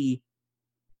would be.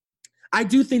 I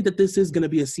do think that this is going to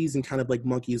be a season kind of like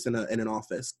monkeys in an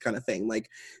office kind of thing, like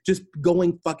just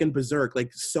going fucking berserk.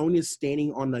 Like Sonya's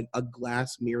standing on a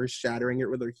glass mirror, shattering it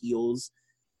with her heels,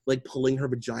 like pulling her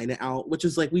vagina out, which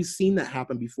is like we've seen that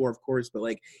happen before, of course, but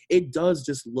like it does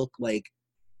just look like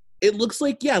it looks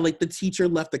like, yeah, like the teacher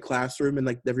left the classroom and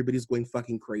like everybody's going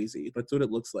fucking crazy. That's what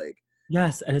it looks like.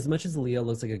 Yes, and as much as Leah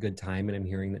looks like a good time, and I'm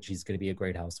hearing that she's going to be a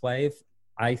great housewife,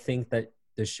 I think that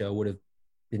the show would have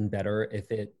been better if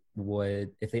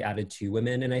they added 2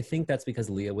 women, and I think that's because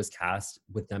Leah was cast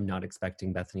with them not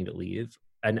expecting Bethany to leave,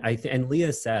 and and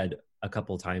Leah said a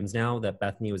couple times now that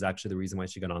Bethany was actually the reason why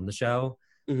she got on the show.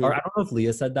 Mm-hmm. Or I don't know if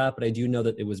Leah said that, but I do know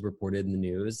that it was reported in the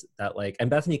news that like, and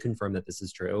Bethany confirmed that this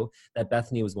is true, that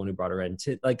Bethany was the one who brought her in.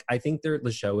 Like, I think the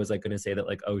show is like going to say that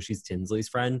like, oh, she's Tinsley's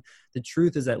friend. The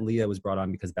truth is that Leah was brought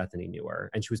on because Bethany knew her,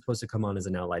 and she was supposed to come on as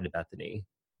an ally to Bethany.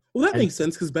 Well, that And makes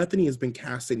sense because Bethany has been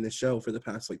casting the show for the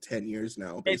past like 10 years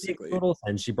now, basically. it makes total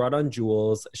sense. She brought on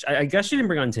Jules. I guess she didn't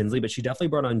bring on Tinsley, but she definitely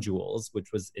brought on Jules,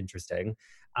 which was interesting.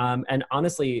 And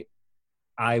honestly,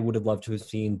 I would have loved to have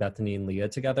seen Bethany and Leah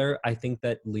together. I think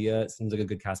that Leah seems like a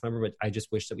good cast member, but I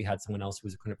just wish that we had someone else who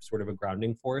was kind of sort of a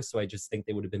grounding force. So I just think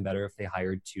they would have been better if they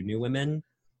hired 2 new women.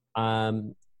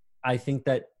 I think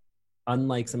that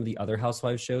unlike some of the other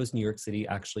Housewives shows, New York City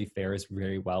actually fares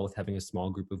very well with having a small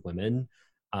group of women.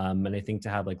 And I think to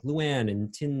have like Luann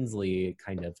and Tinsley,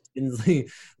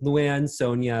 Luann,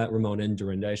 Sonia, Ramona, and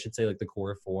Dorinda, I should say like the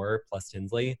core 4 plus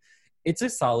Tinsley, it's a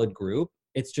solid group.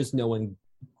 It's just no one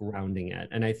grounding it.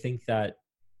 And I think that,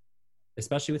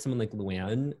 especially with someone like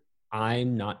Luann,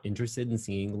 I'm not interested in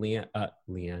seeing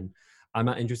Leanne. I'm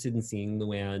not interested in seeing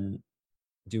Luann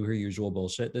do her usual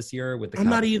bullshit this year with the I'm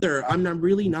not either. I'm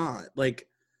really not. Like,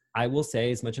 I will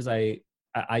say, as much as I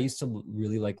used to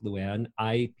really like Luann,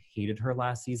 I hated her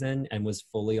last season and was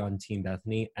fully on Team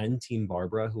Bethany and Team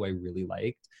Barbara, who I really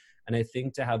liked. And I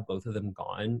think to have both of them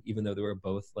gone, even though they were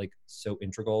both like so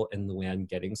integral in Luann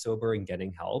getting sober and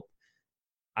getting help,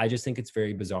 I just think it's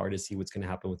very bizarre to see what's going to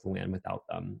happen with Luann without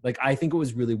them. Like, I think it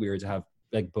was really weird to have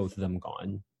like both of them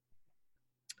gone.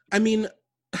 I mean,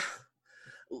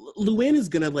 Luann is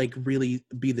gonna like really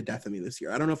be the death of me this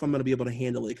year. I don't know if I'm gonna be able to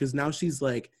handle it because now she's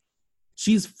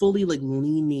fully like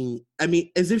leaning. I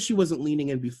mean, as if she wasn't leaning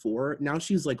in before. Now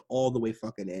she's like all the way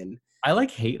fucking in. I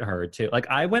like hate her too. Like,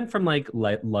 I went from like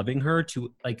loving her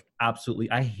to like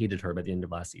absolutely, I hated her by the end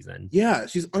of last season. Yeah,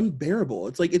 she's unbearable.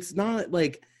 It's like, it's not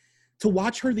like to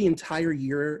watch her the entire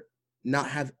year not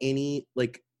have any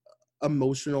like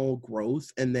emotional growth,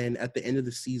 and then at the end of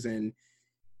the season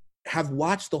have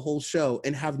watched the whole show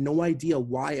and have no idea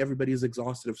why everybody is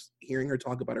exhausted of hearing her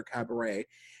talk about her cabaret,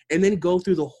 and then go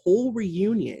through the whole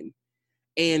reunion,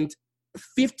 and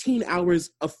 15 hours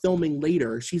of filming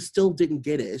later she still didn't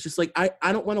get it. It's just like,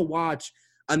 I don't want to watch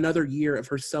another year of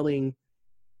her selling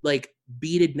like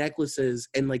beaded necklaces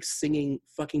and like singing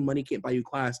fucking Money Can't Buy You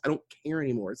Class. I don't care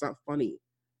anymore. It's not funny.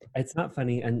 It's not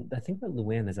funny. And the thing about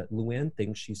Luann is that Luann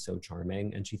thinks she's so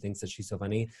charming and she thinks that she's so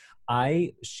funny.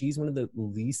 She's one of the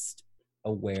least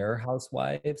aware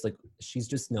housewives. Like, she's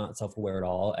just not self-aware at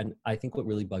all. And I think what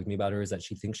really bugged me about her is that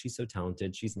she thinks she's so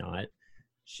talented. She's not.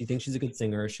 She thinks she's a good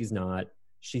singer. She's not.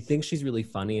 She thinks she's really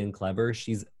funny and clever.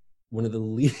 She's one of the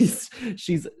least.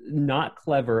 She's not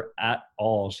clever at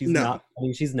all. She's not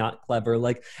funny. She's not clever.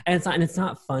 Like, and it's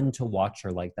not fun to watch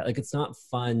her like that. Like, it's not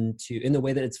fun to, in the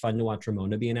way that it's fun to watch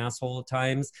Ramona be an asshole at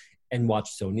times and watch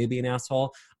Sonia be an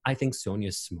asshole. I think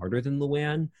Sonia's smarter than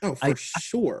Luann. Oh, for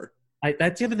sure.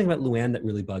 That's the other thing about Luann that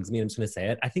really bugs me. I'm just going to say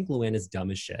it. I think Luann is dumb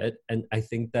as shit. And I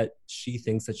think that she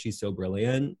thinks that she's so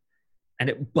brilliant. And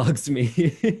it bugs me.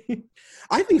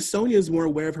 I think Sonia is more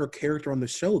aware of her character on the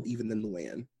show even than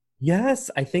Luann. Yes,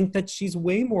 I think that she's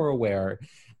way more aware.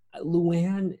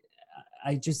 Luann,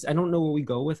 I don't know where we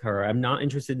go with her. I'm not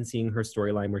interested in seeing her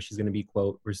storyline where she's going to be,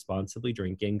 quote, responsibly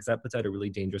drinking, because that puts out a really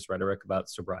dangerous rhetoric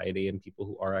about sobriety and people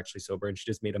who are actually sober. And she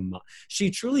just she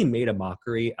truly made a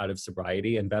mockery out of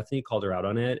sobriety, and Bethany called her out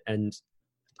on it. And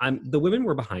the women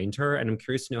were behind her, and I'm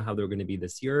curious to know how they're going to be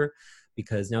this year,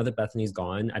 because now that Bethany's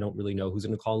gone, I don't really know who's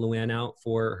going to call Luann out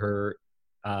for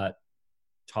her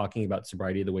talking about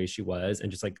sobriety the way she was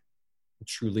and just like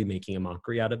truly making a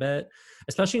mockery out of it,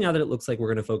 especially now that it looks like we're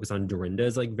going to focus on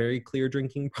Dorinda's like very clear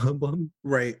drinking problem.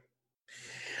 Right.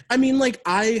 I mean, like,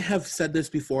 I have said this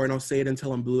before, and I'll say it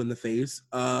until I'm blue in the face.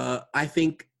 I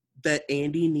think that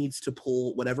Andy needs to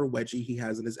pull whatever wedgie he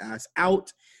has in his ass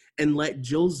out and let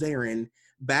Jill Zarin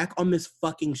back on this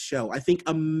fucking show. I think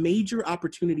a major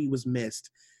opportunity was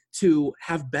missed to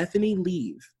have Bethany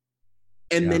leave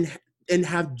and then and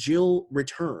have Jill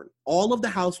return. All of the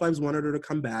housewives wanted her to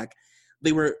come back.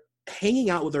 They were hanging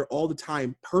out with her all the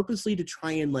time, purposely to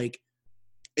try and like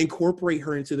incorporate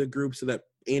her into the group so that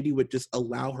Andy would just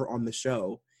allow her on the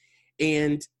show.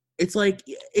 And it's like,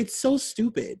 it's so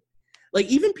stupid. Like,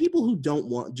 even people who don't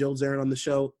want Jill Zarin on the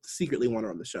show secretly want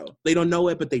her on the show. They don't know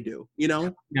it, but they do, you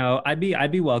know? No, I'd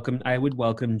be welcome. I would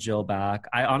welcome Jill back.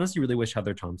 I honestly really wish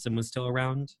Heather Thompson was still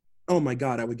around. Oh my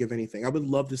God, I would give anything. I would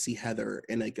love to see Heather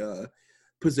in like a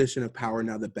position of power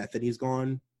now that Bethany's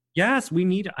gone. Yes, I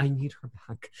need her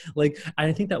back. Like,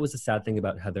 I think that was the sad thing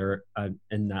about Heather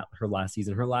and that her last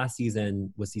season. Her last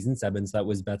season was season 7, so that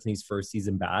was Bethany's first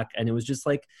season back, and it was just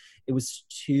like it was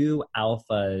two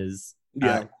alphas,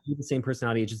 the same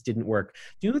personality. It just didn't work.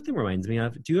 Do you know what that reminds me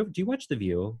of? Do you watch The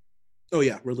View? Oh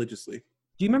yeah, religiously.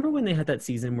 Do you remember when they had that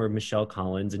season where Michelle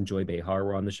Collins and Joy Behar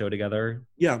were on the show together?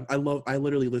 Yeah, I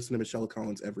literally listen to Michelle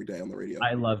Collins every day on the radio.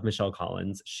 I love Michelle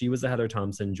Collins. She was the Heather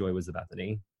Thompson. Joy was the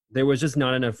Bethany. There was just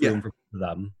not enough room for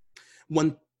them.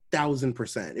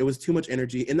 1000%. It was too much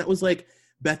energy. And that was like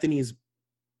Bethany's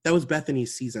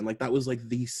season. Like, that was like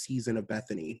the season of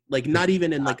Bethany. Like, not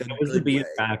even in like a it was the Be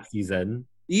Back season.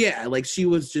 Yeah, like she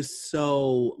was just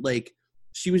so like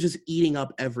she was just eating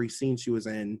up every scene she was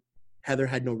in. Heather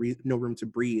had no room to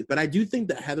breathe. But I do think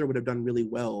that Heather would have done really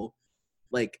well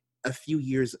like a few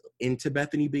years into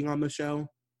Bethany being on the show.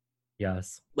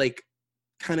 Yes. Like,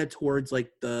 kind of towards like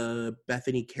the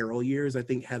Bethany Carol years, I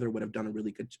think Heather would have done a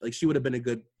really good, like she would have been a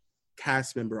good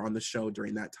cast member on the show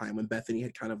during that time when Bethany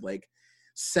had kind of like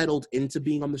settled into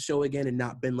being on the show again and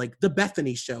not been like the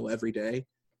Bethany show every day.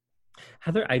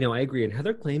 Heather, I know, I agree. And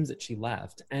Heather claims that she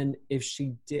left. And if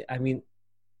she did, I mean,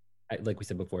 like we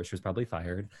said before, she was probably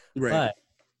fired. Right. But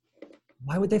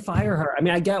why would they fire her? I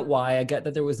mean, I get why. I get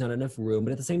that there was not enough room,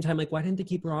 but at the same time, like, why didn't they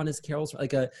keep her on as Carol's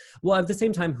at the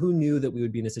same time, who knew that we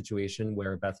would be in a situation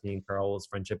where Bethany and Carol's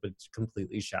friendship would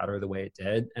completely shatter the way it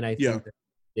did? And I think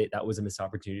that was a missed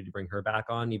opportunity to bring her back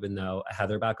on, even though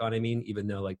Heather back on, even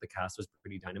though like the cast was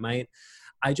pretty dynamite.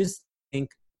 I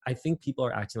think people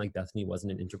are acting like Bethany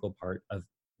wasn't an integral part of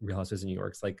Real Housewives of New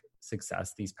York's like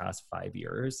success these past 5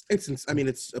 years. It's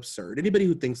absurd. Anybody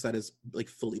who thinks that is like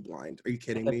fully blind. Are you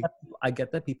kidding me? I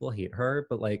get that people hate her,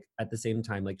 but like at the same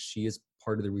time, like she is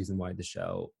part of the reason why the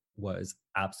show was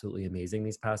absolutely amazing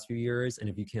these past few years. And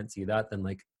if you can't see that, then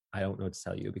like I don't know what to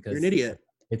tell you, because you're an idiot.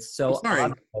 It's so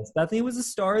obvious. Bethany was a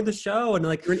star of the show, and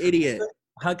like you're an idiot.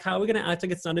 How are we gonna act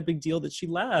like it's not a big deal that she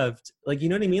left? Like, you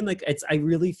know what I mean? Like, I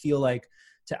really feel like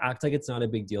to act like it's not a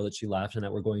big deal that she left and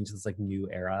that we're going to this like new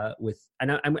era with,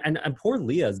 and poor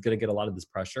Leah is going to get a lot of this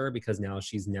pressure because now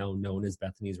she's now known as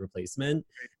Bethany's replacement.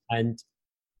 And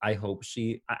I hope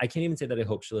I can't even say that I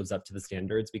hope she lives up to the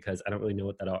standards, because I don't really know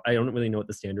what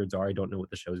the standards are. I don't know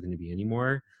what the show is going to be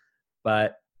anymore,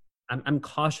 but I'm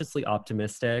cautiously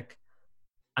optimistic.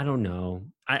 I don't know.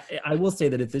 I will say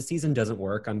that if this season doesn't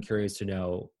work, I'm curious to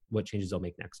know what changes they'll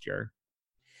make next year.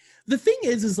 The thing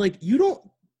is like,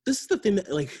 this is the thing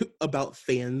that like about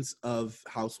fans of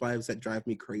Housewives that drive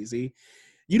me crazy.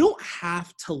 You don't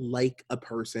have to like a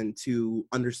person to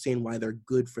understand why they're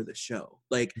good for the show.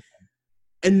 Like,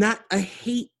 and that I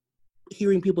hate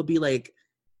hearing people be like,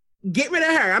 get rid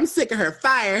of her. I'm sick of her.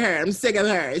 Fire her. I'm sick of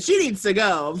her. She needs to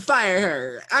go. Fire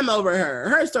her. I'm over her.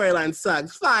 Her storyline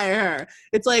sucks. Fire her.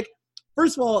 It's like,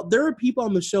 first of all, there are people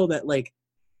on the show that like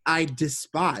I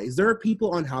despise. There are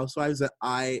people on Housewives that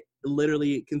I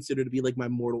literally consider to be like my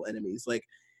mortal enemies. Like,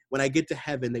 when I get to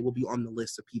heaven, they will be on the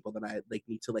list of people that I like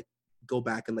need to like go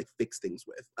back and like fix things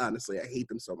with. Honestly, I hate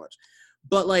them so much,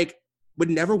 but like would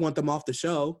never want them off the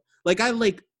show. Like, I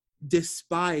like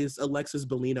despise Alexis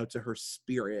Bellino to her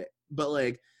spirit, but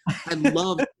like I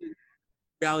love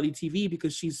reality TV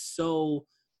because she's so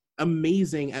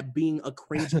amazing at being a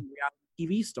crazy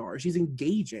reality TV star. She's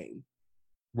engaging.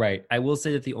 Right. I will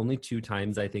say that the only 2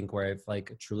 times I think where I've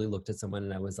like truly looked at someone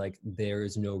and I was like, there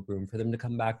is no room for them to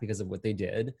come back because of what they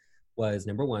did was,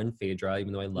 number one, Phaedra,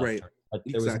 even though I loved her. But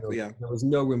there was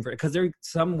no room for it. Because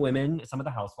some women, some of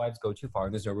the housewives go too far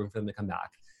and there's no room for them to come back.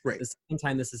 Right. The second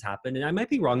time this has happened, and I might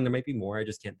be wrong, there might be more, I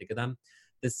just can't think of them.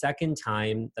 The second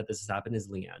time that this has happened is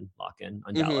LeeAnne Locken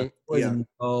on Dallas. There was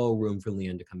no room for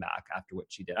LeeAnne to come back after what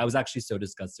she did. I was actually so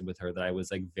disgusted with her that I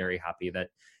was like very happy that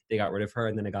they got rid of her.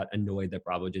 And then I got annoyed that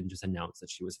Bravo didn't just announce that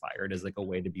she was fired as like a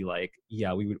way to be like,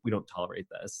 yeah, we don't tolerate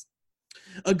this.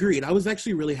 Agreed. I was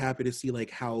actually really happy to see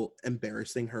like how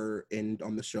embarrassing her end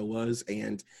on the show was,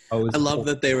 and Oh, it I was love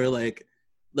that they were like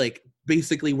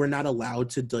basically we're not allowed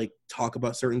to like talk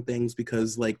about certain things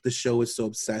because like the show is so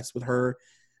obsessed with her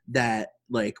that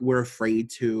like we're afraid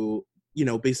to, you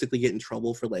know, basically get in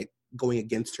trouble for like going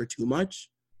against her too much.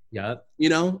 Yep. You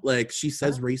know, like she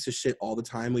says racist shit all the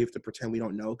time. We have to pretend we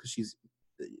don't know because she's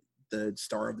the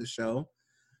star of the show.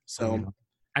 So,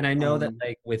 and I know that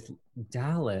like with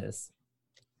Dallas,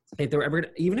 if they were ever,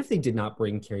 even if they did not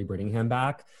bring Carrie Brittingham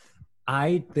back,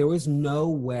 there was no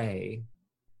way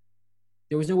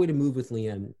to move with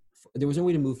Leanne. There was no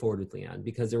way to move forward with Leanne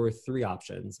because there were three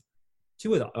options.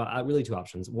 Really two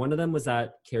options. One of them was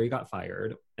that Carrie got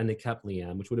fired and they kept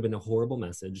Leanne, which would have been a horrible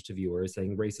message to viewers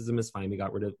saying racism is fine.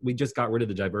 We just got rid of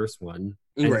the diverse one.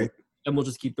 And we'll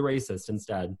just keep the racist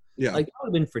instead. Yeah. Like that would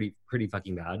have been pretty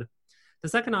fucking bad. The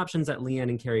second option is that Leanne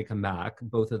and Carrie come back,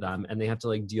 both of them, and they have to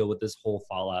like deal with this whole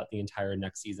fallout the entire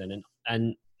next season.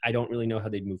 And I don't really know how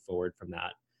they'd move forward from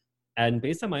that. And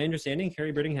based on my understanding,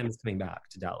 Carrie Brittingham is coming back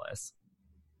to Dallas.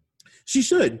 She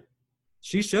should.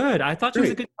 She should. I thought she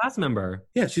was a good cast member.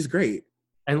 Yeah, she's great.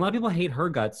 And a lot of people hate her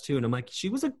guts too. And I'm like, she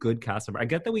was a good cast member. I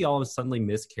get that we all suddenly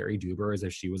miss Carrie Duber as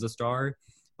if she was a star.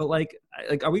 But like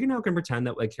are we now going to pretend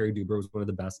that like Carrie Duber was one of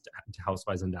the best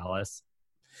housewives in Dallas?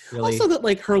 Really? Also, that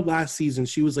like her last season,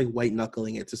 she was like white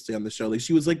knuckling it to stay on the show. Like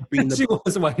she was like being she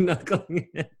was white knuckling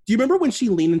it. Do you remember when she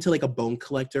leaned into like a bone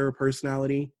collector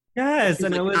personality? Yes,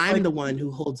 and like, I'm the one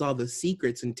who holds all the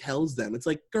secrets and tells them. It's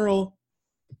like, girl,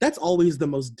 that's always the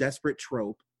most desperate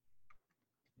trope.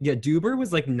 Yeah, Duber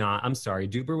was like not. I'm sorry,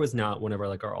 Duber was not one of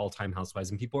our all-time housewives,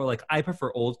 and people are like, I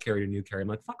prefer old Carrie to new Carrie. I'm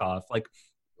like, fuck off. Like,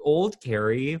 old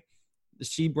Carrie,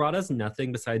 she brought us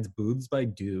nothing besides boobs by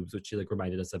Dubes, which she like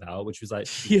reminded us about, which was like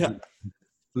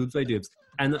boobs by Dubes,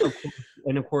 and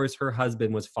of course her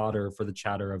husband was fodder for the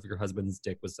chatter of your husband's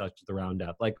dick was such the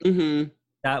roundup. Like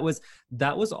that was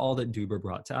all that Duber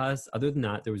brought to us. Other than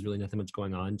that, there was really nothing much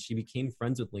going on. She became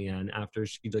friends with Leanne after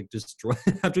she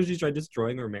tried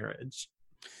destroying her marriage.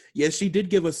 Yeah, she did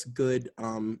give us good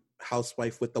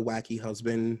housewife with the wacky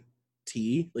husband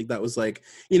tea. Like that was like,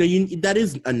 you know, that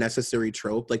is a necessary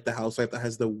trope, like the housewife that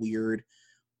has the weird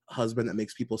husband that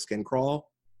makes people skin crawl.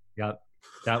 Yep,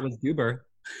 that was Duber.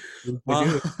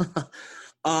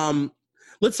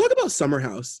 Let's talk about Summer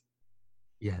House.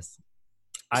 Yes,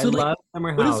 I love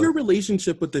Summer House. What is your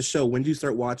relationship with the show? When did you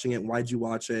start watching it? Why'd you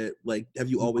watch it? Like, have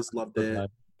you always loved it?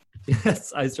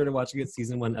 Yes, I started watching it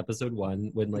season 1, episode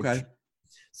 1 when like.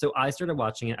 So I started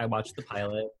watching it. I watched the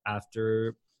pilot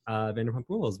after Vanderpump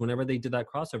Rules. Whenever they did that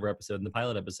crossover episode in the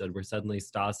pilot episode where suddenly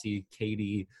Stassi,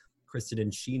 Katie, Kristen,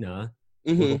 and Sheena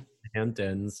were going to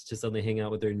Hamptons to suddenly hang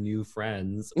out with their new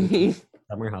friends,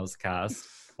 Summer House cast,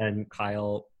 and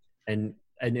Kyle, and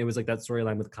it was like that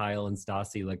storyline with Kyle and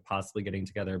Stassi like possibly getting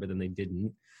together, but then they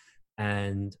didn't.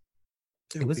 And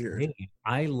it was great.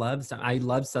 I loved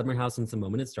Summer House since the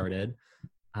moment it started.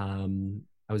 I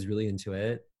was really into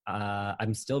it.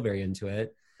 I'm still very into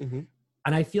it. And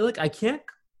I feel like I can't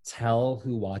tell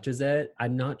who watches it.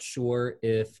 I'm not sure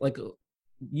if like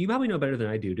you probably know better than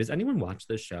I do. Does anyone watch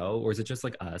this show or is it just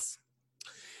like us?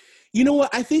 You know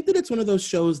what? I think that it's one of those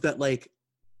shows that like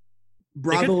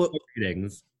Bravo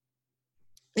ratings.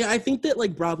 Yeah, I think that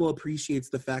like Bravo appreciates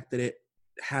the fact that it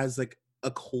has like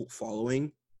a cult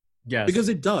following. Yes. Because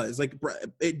it does. Like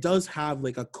it does have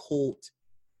like a cult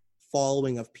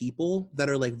following of people that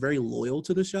are like very loyal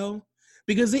to the show,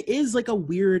 because it is like a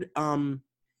weird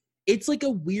it's like a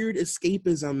weird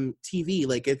escapism TV.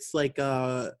 Like it's like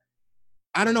I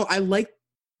don't know, I like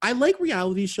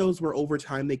reality shows where over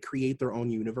time they create their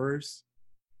own universe.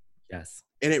 Yes.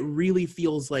 And it really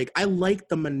feels like I like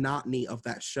the monotony of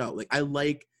that show. Like I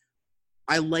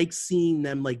like seeing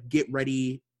them like get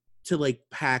ready to like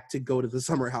pack to go to the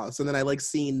Summer House, and then I like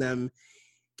seeing them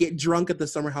get drunk at the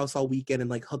Summer House all weekend and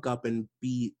like hook up and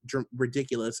be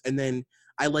ridiculous. And then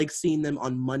I like seeing them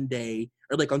on Monday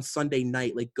or like on Sunday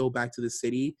night, like go back to the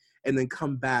city and then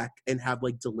come back and have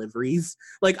like deliveries.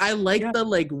 Like I like the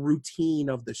like routine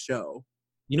of the show.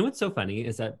 You know what's so funny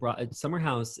is that Summer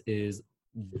House is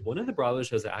one of the Bravo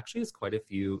shows that actually has quite a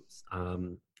few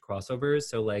crossovers.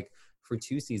 So like for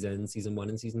 2 seasons, season 1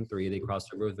 and season 3, they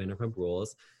crossed over with Vanderpump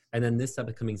Rules. And then this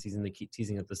upcoming season, they keep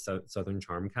teasing that the Southern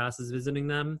Charm cast is visiting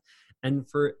them. And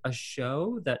for a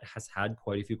show that has had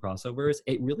quite a few crossovers,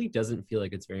 it really doesn't feel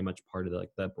like it's very much part of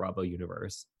the Bravo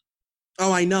universe.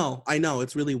 Oh, I know.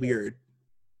 It's really weird.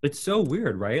 It's so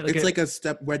weird, right? Like it's like a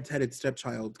red-headed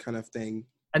stepchild kind of thing.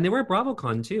 And they were at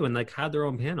BravoCon too, and like had their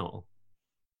own panel.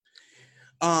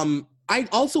 I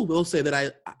also will say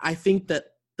that I think that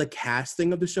the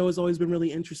casting of the show has always been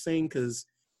really interesting, because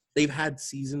they've had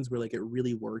seasons where like it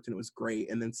really worked and it was great,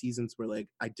 and then seasons where like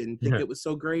I didn't think Yeah. it was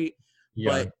so great. Yeah.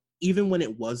 But even when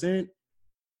it wasn't,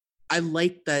 I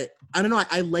like that. I don't know.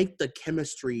 I like the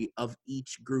chemistry of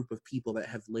each group of people that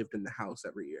have lived in the house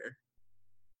every year.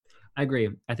 I agree.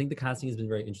 I think the casting has been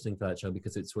very interesting for that show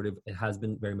because it has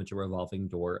been very much a revolving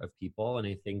door of people. And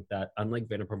I think that unlike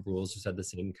Vanderpump Rules, just had the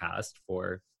same cast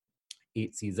for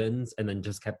 8 seasons and then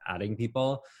just kept adding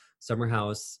people, Summer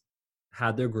House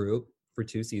had their group for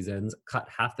 2 seasons, cut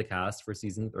half the cast for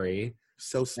season 3.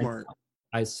 So smart.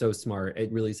 So smart. It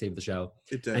really saved the show.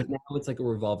 It did. And now it's like a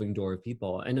revolving door of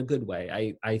people in a good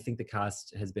way. I think the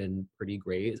cast has been pretty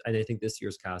great. And I think this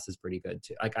year's cast is pretty good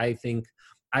too. Like I think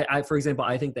for example,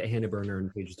 I think that Hannah Berner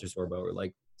and Paige DeSorbo are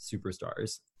like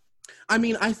superstars. I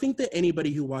mean, I think that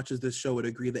anybody who watches this show would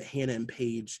agree that Hannah and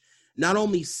Paige not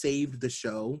only saved the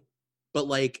show, but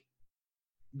like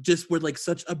just were like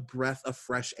such a breath of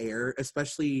fresh air,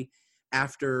 especially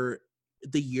after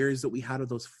the years that we had of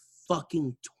those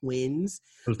fucking twins.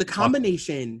 The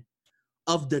combination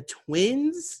of the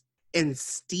twins and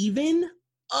Steven,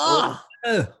 oh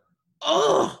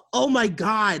my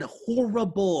God,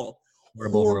 horrible.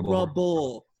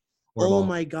 Oh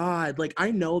my God. Like,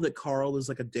 I know that Carl is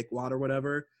like a dickwad or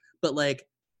whatever, but like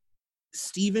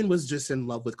Steven was just in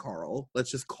love with Carl.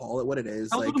 Let's just call it what it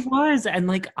is. Like it was. And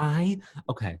like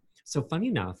okay. So funny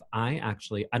enough, I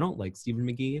don't like Stephen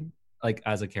McGee like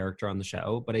as a character on the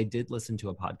show, but I did listen to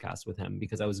a podcast with him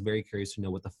because I was very curious to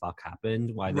know what the fuck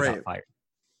happened, why they got fired.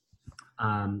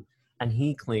 And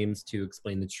he claims to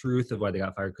explain the truth of why they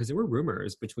got fired because there were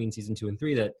rumors between season 2 and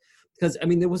 3 that, because I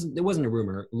mean there wasn't a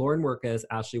rumor. Lauren Workus,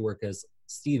 Ashley Workus,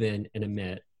 Steven, and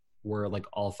Amit were like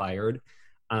all fired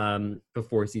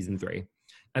before season 3.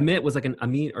 Amit was like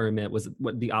Amit was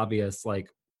what the obvious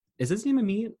like. Is his name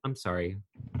Amit? I'm sorry.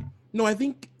 No, I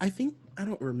think I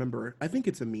don't remember. I think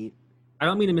it's Amit. I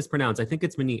don't mean to mispronounce. I think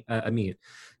it's Amit.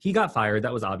 He got fired.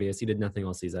 That was obvious. He did nothing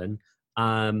all season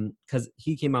because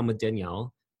he came on with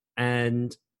Danielle.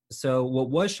 And so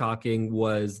what was shocking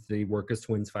was the Workus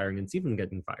twins firing and Steven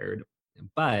getting fired.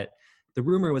 But the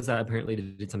rumor was that apparently they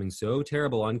did something so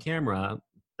terrible on camera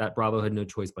that Bravo had no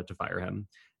choice but to fire him.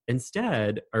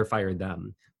 Instead, or fired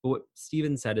them. But what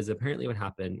Steven said is apparently what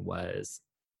happened was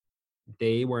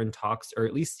they were in talks, or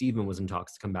at least Steven was in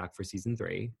talks to come back for season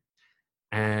 3.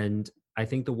 And I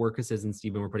think the Workuses and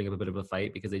Steven were putting up a bit of a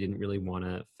fight because they didn't really want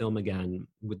to film again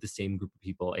with the same group of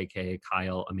people, aka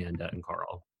Kyle, Amanda, and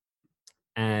Carl.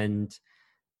 And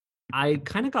I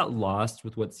kind of got lost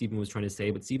with what Steven was trying to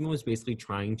say, but Steven was basically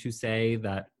trying to say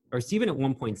that, or Steven at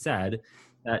one point said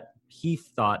that he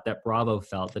thought that Bravo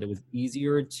felt that it was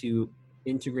easier to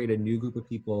integrate a new group of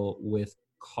people with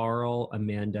Carl,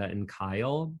 Amanda, and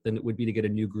Kyle than it would be to get a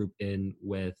new group in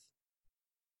with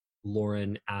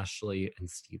Lauren, Ashley, and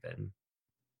Steven.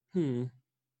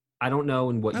 I don't know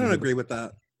in what I don't agree with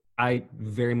that. I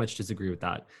very much disagree with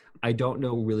that. I don't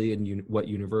know really in what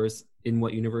universe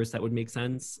that would make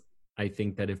sense. I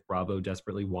think that if Bravo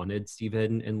desperately wanted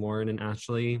Steven and Lauren and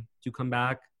Ashley to come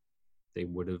back, they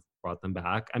would have brought them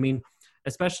back. I mean,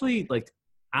 especially like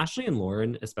Ashley and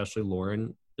Lauren, especially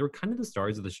Lauren, they were kind of the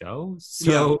stars of the show.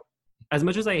 So as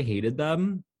much as I hated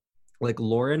them, like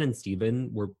Lauren and Steven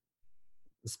were,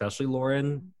 especially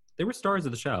Lauren, they were stars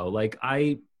of the show. Like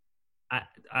I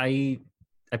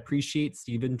appreciate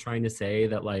Steven trying to say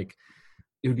that like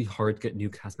it would be hard to get new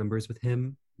cast members with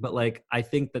him, but like I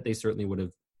think that they certainly would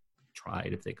have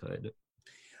tried if they could.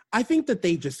 I think that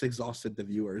they just exhausted the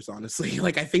viewers, honestly.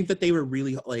 Like I think that they were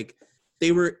really like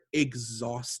they were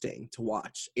exhausting to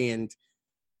watch, and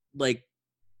like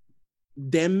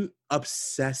them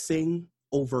obsessing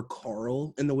over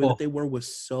Carl in the way that they were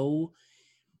was so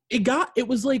it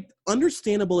was like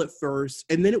understandable at first,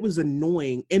 and then it was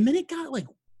annoying, and then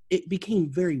it became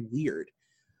very weird.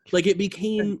 Like it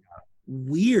became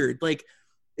weird, like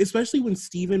especially when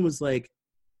Steven was like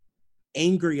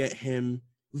angry at him,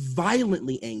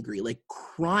 violently angry, like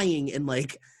crying and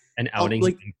like outing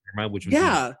like camera, which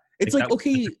was it's like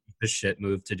okay, the shit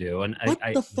move to do. And what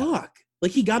the fuck?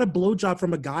 Like he got a blowjob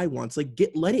from a guy once. Like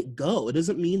let it go. It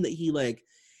doesn't mean that he like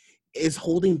is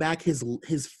holding back his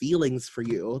feelings for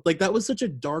you. Like that was such a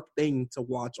dark thing to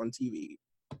watch on TV.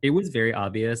 It was very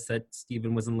obvious that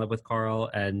Steven was in love with Carl,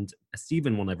 and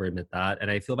Steven will never admit that.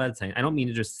 And I feel bad saying, I don't mean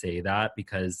to just say that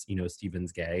because, you know,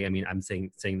 Steven's gay. I mean, I'm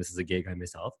saying this as a gay guy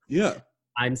myself. Yeah.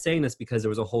 I'm saying this because there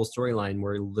was a whole storyline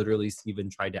where literally Steven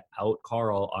tried to out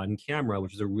Carl on camera,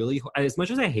 which is a really, as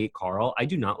much as I hate Carl, I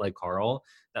do not like Carl.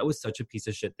 That was such a piece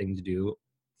of shit thing to do.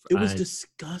 It was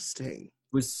disgusting.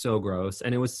 was so gross,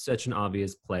 and it was such an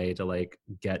obvious play to like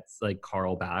get like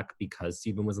Carl back because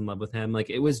Steven was in love with him. Like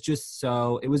it was just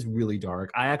so, it was really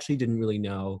dark. I actually didn't really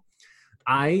know.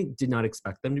 I did not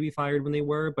expect them to be fired when they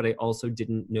were, but I also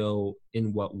didn't know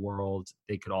in what world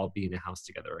they could all be in a house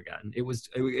together again.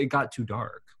 It got too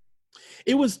dark.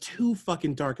 It was too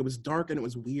fucking dark. It was dark and it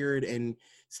was weird, and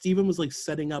Steven was like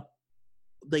setting up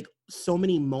like so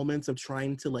many moments of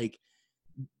trying to like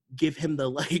give him the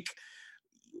like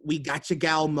we got you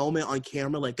gal moment on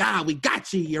camera, like, we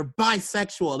got you, you're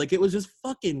bisexual. Like, it was just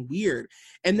fucking weird.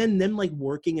 And then them like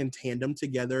working in tandem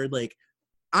together, like,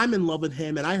 I'm in love with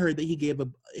him, and I heard that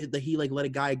he like let a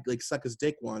guy like suck his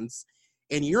dick once,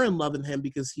 and you're in love with him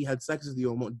because he had sex with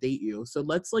you and won't date you. So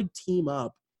let's like team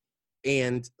up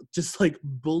and just like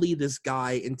bully this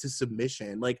guy into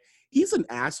submission. Like, he's an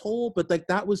asshole, but like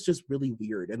that was just really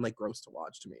weird and like gross to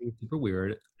watch to me. Super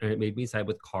weird, and it made me side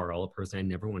with Carl, a person I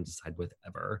never wanted to side with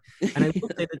ever. And I will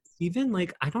say that Steven,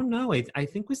 like, I don't know. I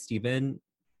think with Steven,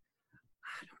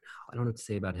 I don't know. I don't know what to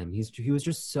say about him. He was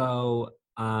just so.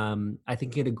 I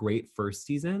think he had a great first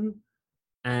season,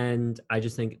 and I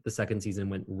just think the second season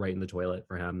went right in the toilet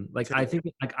for him. Like, I think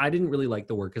like I didn't really like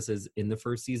the Workuses in the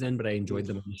first season, but I enjoyed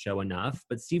them on the show enough.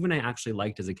 But Steven I actually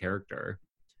liked as a character,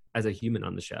 as a human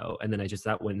on the show, and then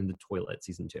that went in the toilet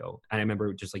season 2. And I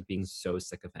remember just like being so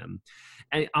sick of him,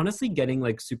 and honestly getting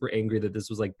like super angry that this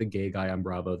was like the gay guy on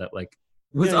Bravo that like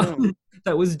was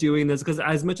that was doing this, because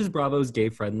as much as Bravo's gay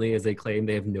friendly as they claim,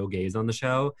 they have no gays on the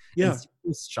show. Yeah, and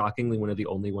was shockingly one of the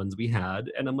only ones we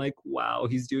had, and I'm like, wow,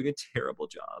 he's doing a terrible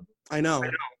job. I know.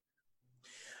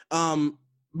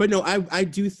 But no, I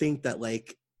do think that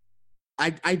like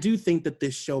I do think that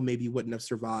this show maybe wouldn't have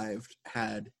survived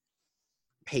had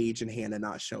Paige and Hannah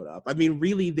not showed up. I mean,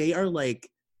 really, they are like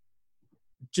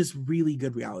just really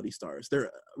good reality stars.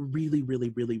 They're really, really,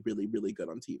 really, really, really good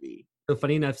on TV. So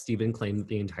funny enough, Steven claimed that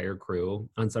the entire crew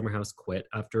on Summer House quit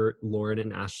after Lauren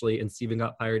and Ashley, and Steven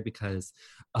got fired because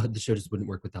the show just wouldn't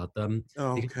work without them.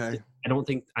 Oh, okay. I don't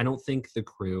think the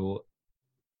crew,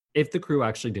 if the crew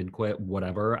actually did quit,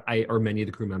 whatever, or many of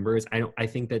the crew members, I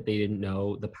think that they didn't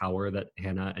know the power that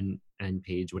Hannah and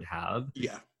Paige would have.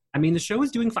 Yeah. I mean, the show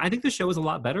is doing fine. I think the show is a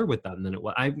lot better with them than it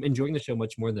was. I'm enjoying the show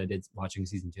much more than I did watching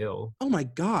season 2. Oh my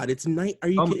God, it's night.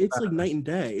 It's like night and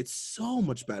day. It's so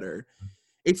much better.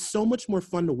 It's so much more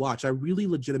fun to watch. I really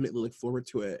legitimately look forward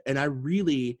to it. And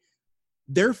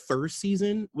their first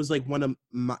season was like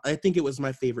I think it was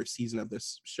my favorite season of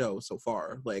this show so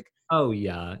far. Like, oh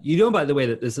yeah. You know, by the way,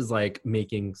 that this is like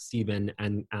making Steven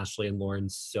and Ashley and Lauren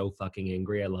so fucking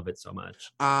angry. I love it so much.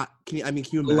 Can you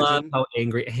imagine? I love how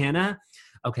angry Hannah.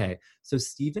 Okay, so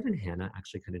Steven and Hannah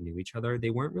actually kind of knew each other. They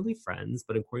weren't really friends,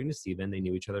 but according to Steven, they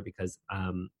knew each other because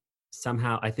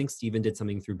somehow I think Steven did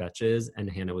something through Betches, and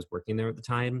Hannah was working there at the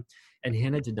time. And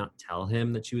Hannah did not tell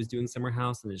him that she was doing Summer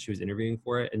House and that she was interviewing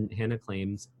for it. And Hannah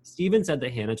claims, Steven said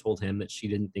that Hannah told him that she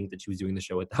didn't think that she was doing the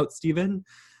show without Steven.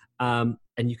 And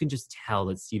you can just tell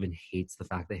that Steven hates the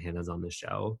fact that Hannah's on the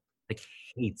show. Like,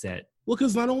 hates it. Well,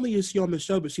 because not only is she on the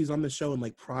show, but she's on the show and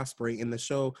like prospering, and the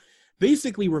show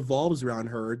basically revolves around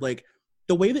her. Like,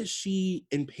 the way that she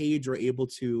and Paige are able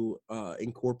to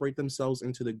incorporate themselves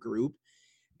into the group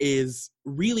is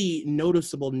really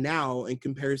noticeable now in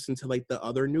comparison to like the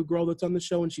other new girl that's on the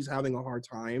show, and she's having a hard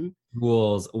time.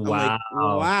 Rules. Wow.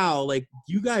 Wow. Like,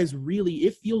 you guys really,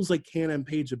 it feels like Hannah and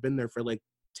Paige have been there for like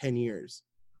 10 years.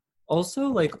 Also,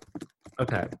 like,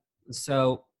 okay,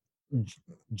 so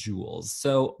Jules.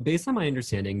 So based on my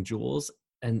understanding, Jules,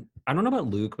 and I don't know about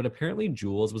Luke, but apparently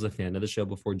Jules was a fan of the show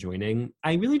before joining.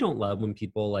 I really don't love when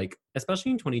people, like,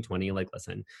 especially in 2020, like,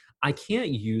 listen, I can't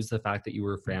use the fact that you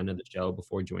were a fan of the show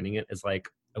before joining it as like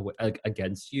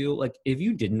against you. Like, if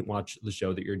you didn't watch the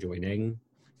show that you're joining,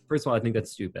 first of all, I think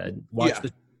that's stupid. Watch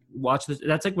this.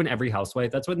 That's like when every housewife,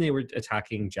 that's when they were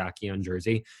attacking Jackie on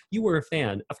Jersey. You were a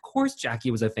fan. Of course Jackie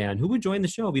was a fan. Who would join the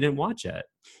show if you didn't watch it?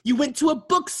 You went to a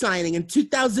book signing in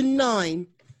 2009.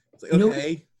 It's like,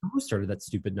 okay. Who started that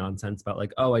stupid nonsense about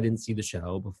like, oh, I didn't see the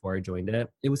show before I joined it?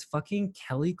 It was fucking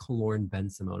Kelly Killoren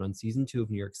Bensimon on season 2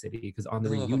 of New York City, because on the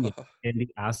reunion, Andy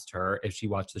asked her if she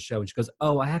watched the show, and she goes,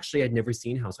 oh, I actually had never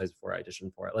seen Housewives before I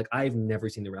auditioned for it. Like, I've never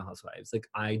seen The Real Housewives. Like,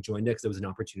 I joined it because it was an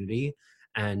opportunity,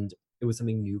 and it was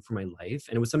something new for my life,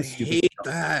 and it was some stupid. I hate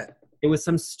that. It was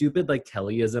some stupid like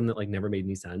Kellyism that like never made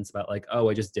any sense about like, oh,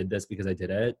 I just did this because I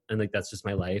did it, and like that's just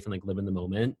my life, and like live in the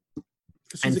moment.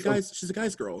 She's a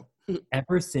guy's girl.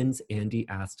 Ever since Andy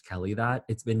asked Kelly that,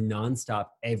 it's been nonstop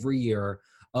every year.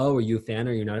 Oh, are you a fan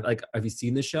or you're not? Like, have you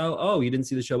seen the show? Oh, you didn't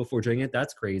see the show before doing it?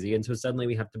 That's crazy. And so suddenly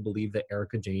we have to believe that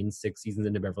Erica Jane, 6 seasons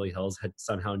into Beverly Hills, had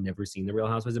somehow never seen The Real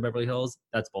Housewives of Beverly Hills.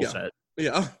 That's bullshit.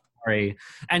 Yeah. sorry.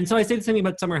 And so I say the same thing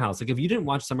about Summer House. Like, if you didn't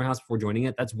watch Summer House before joining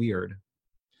it, that's weird.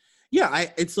 Yeah,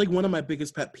 it's like one of my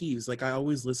biggest pet peeves. Like, I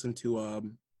always listen to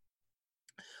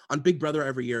on Big Brother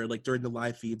every year, like during the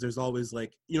live feeds, there's always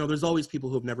like, there's always people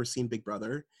who have never seen Big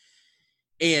Brother.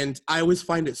 And I always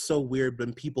find it so weird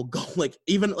when people go like,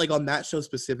 even like on that show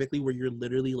specifically, where you're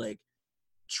literally like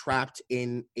trapped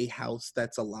in a house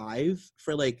that's alive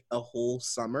for like a whole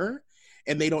summer,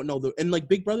 and they don't know and like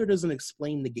Big Brother doesn't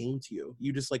explain the game to you.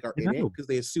 You just like are in it because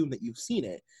they assume that you've seen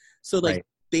it. So like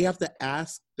they have to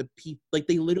ask the people, like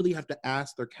they literally have to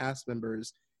ask their cast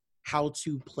members how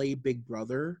to play Big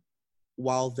Brother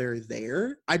while they're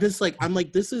there. I'm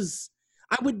like,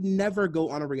 I would never go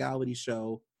on a reality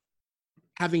show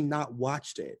having not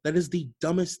watched it. That is the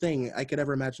dumbest thing I could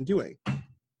ever imagine doing.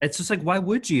 It's just like, why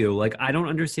would you? Like, I don't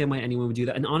understand why anyone would do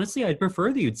that. And honestly, I'd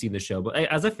prefer that you'd seen the show. But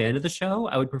as a fan of the show,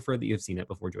 I would prefer that you've seen it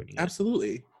before joining it.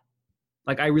 Absolutely.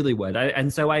 Like, I really would.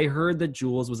 And so I heard that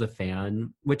Jules was a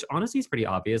fan, which honestly is pretty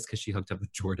obvious because she hooked up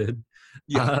with Jordan.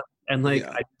 Yeah. And like,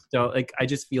 yeah. I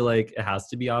just feel like it has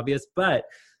to be obvious. But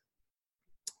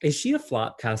is she a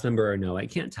flop cast member or no? I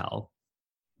can't tell.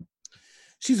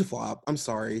 She's a flop. I'm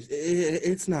sorry.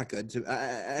 It's not good.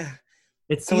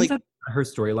 It seems like her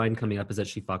storyline coming up is that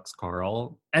she fucks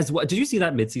Carl. As what? Did you see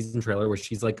that mid-season trailer where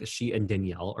she's like, she and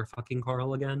Danielle are fucking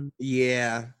Carl again?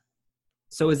 Yeah.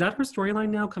 So is that her storyline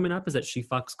now coming up? Is that she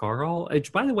fucks Carl?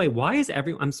 By the way, why is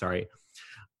everyone... I'm sorry.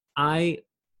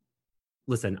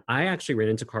 Listen, I actually ran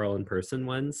into Carl in person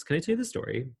once. Can I tell you the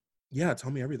story? Yeah,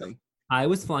 tell me everything. I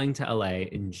was flying to LA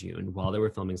in June while they were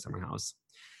filming Summer House.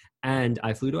 And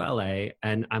I flew to LA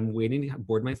and I'm waiting to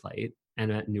board my flight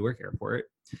and at Newark Airport.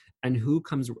 And who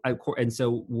comes, and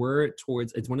so we're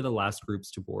towards, it's one of the last groups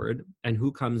to board. And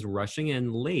who comes rushing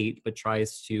in late, but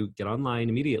tries to get online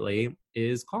immediately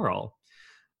is Carl,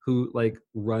 who like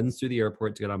runs through the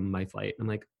airport to get on my flight. I'm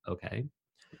like, okay.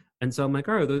 And so I'm like,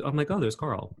 oh, there's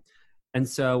Carl. And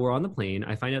so we're on the plane.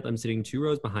 I find out that I'm sitting 2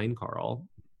 rows behind Carl.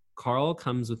 Carl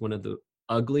comes with one of the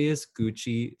ugliest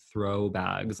Gucci throw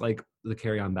bags, like the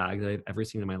carry-on bag that I've ever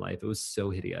seen in my life. It was so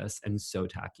hideous and so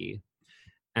tacky.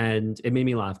 And it made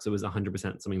me laugh because it was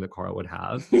 100% something that Carl would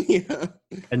have. Yeah.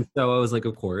 And so I was like,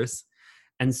 of course.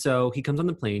 And so he comes on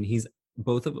the plane.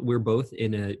 We're both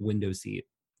in a window seat.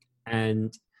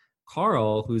 And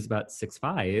Carl, who's about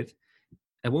 6'5",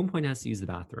 at one point has to use the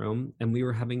bathroom. And we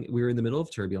were in the middle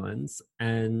of turbulence,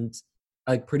 and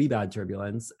like pretty bad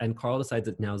turbulence. And Carl decides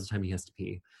that now's the time he has to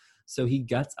pee. So he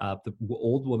gets up, the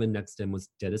old woman next to him was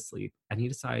dead asleep, and he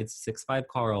decides, 6'5"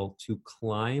 Carl, to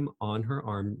climb on her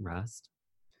armrest,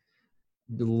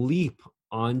 leap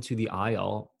onto the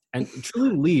aisle, and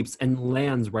truly leaps and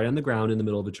lands right on the ground in the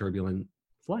middle of a turbulent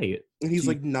flight. And he's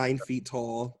like 9 feet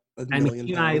tall, a million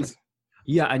pounds.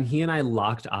 Yeah, and he and I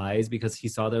locked eyes because he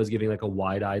saw that I was giving like a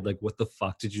wide-eyed, like, what the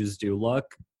fuck did you just do look?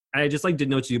 And I just like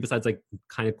didn't know what to do besides like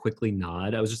kind of quickly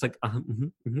nod. I was just like,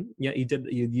 yeah, you did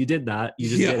that. You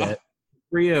just did it.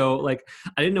 For you, like,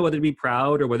 I didn't know whether to be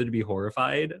proud or whether to be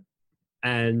horrified.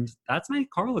 And that's my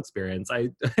Carl experience.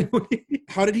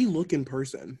 How did he look in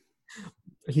person?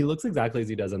 He looks exactly as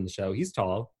he does on the show. He's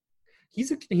tall. He's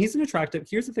an attractive.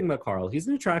 Here's the thing about Carl. He's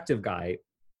an attractive guy.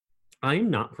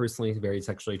 I'm not personally very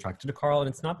sexually attracted to Carl, and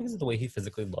it's not because of the way he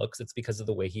physically looks. It's because of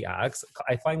the way he acts.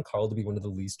 I find Carl to be one of the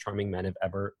least charming men I've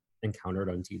ever encountered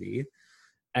on TV.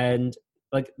 And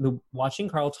like watching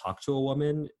Carl talk to a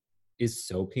woman is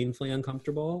so painfully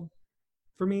uncomfortable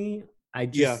for me. I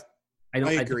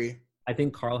agree. I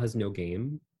think Carl has no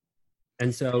game.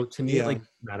 And so to me, like, no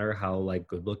matter how like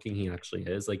good looking he actually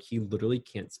is, like he literally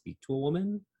can't speak to a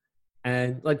woman.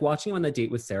 And like watching him on that date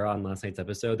with Sarah on last night's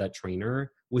episode, that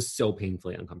trainer, was so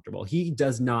painfully uncomfortable. He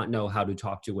does not know how to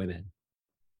talk to women.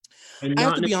 I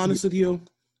have to be honest with you.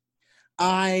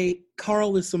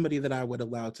 Carl is somebody that I would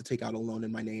allow to take out a loan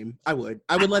in my name. I would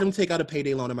let him take out a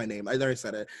payday loan in my name. I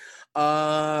said it.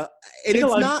 And it's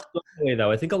not way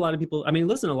though. I think a lot of people. I mean,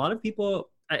 listen, a lot of people.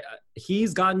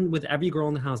 He's gotten with every girl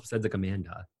in the house besides like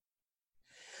Amanda.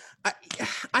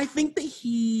 I think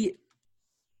that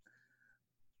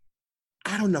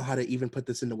I don't know how to even put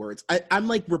this into words. I'm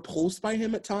like repulsed by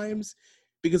him at times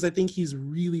because I think he's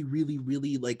really, really,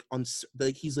 really like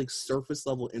he's like surface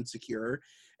level insecure,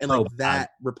 and like that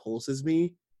repulses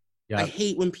me. Yeah. I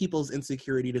hate when people's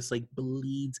insecurity just like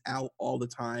bleeds out all the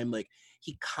time. Like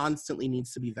he constantly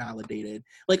needs to be validated.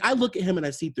 Like I look at him and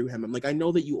I see through him. I'm like, I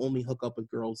know that you only hook up with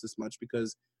girls this much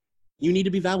because you need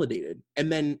to be validated.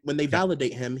 And then when they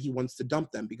validate him, he wants to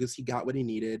dump them because he got what he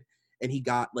needed. And he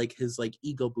got like his like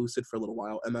ego boosted for a little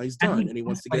while, and now he's done, and he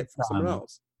wants to get it from someone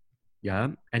else. Yeah,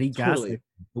 and the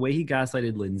way he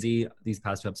gaslighted Lindsay these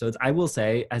past 2 episodes. I will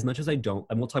say, as much as I don't,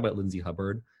 and we'll talk about Lindsay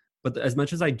Hubbard. But as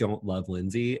much as I don't love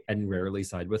Lindsay and rarely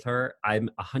side with her, I'm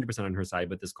 100% on her side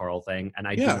with this Carl thing, and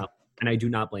I do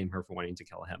not blame her for wanting to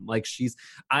kill him. Like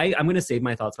I'm going to save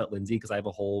my thoughts about Lindsay because I have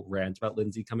a whole rant about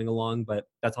Lindsay coming along, but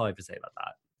that's all I have to say about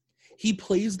that. He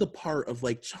plays the part of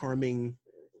like charming,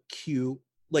 cute,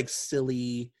 like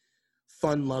silly,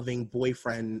 fun-loving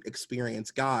boyfriend experience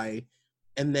guy,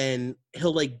 and then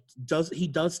he'll like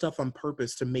does stuff on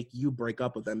purpose to make you break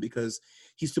up with him because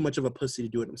he's too much of a pussy to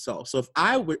do it himself. So if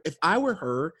I were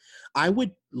her, I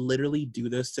would literally do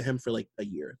this to him for like a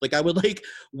year. Like I would like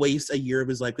waste a year of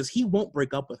his life because he won't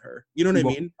break up with her. You know what I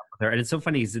mean? And it's so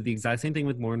funny. He did the exact same thing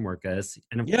with Lauren Marcus,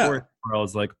 and of course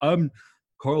Carl's like, I'm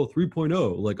Carl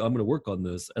 3.0. Like I'm gonna work on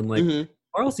this, and like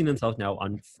Carl's seen himself now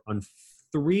on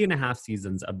 3.5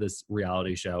 seasons of this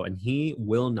reality show, and he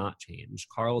will not change.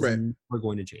 Carl's never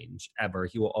going to change ever.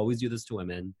 He will always do this to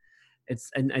women.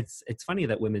 It's funny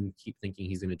that women keep thinking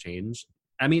he's going to change.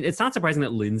 I mean, it's not surprising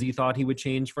that Lindsay thought he would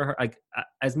change for her. Like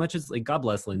as much as like God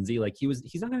bless Lindsay, like he's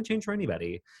not going to change for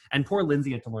anybody. And poor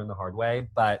Lindsay had to learn the hard way.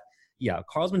 But yeah,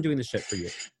 Carl's been doing this shit for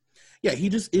years. Yeah, he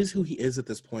just is who he is at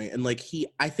this point, and like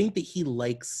I think he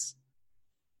likes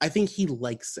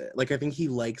it. Like I think he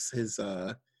likes his.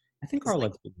 I think Carl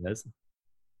likes what he is.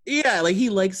 Yeah, like he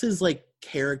likes his like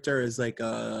character as like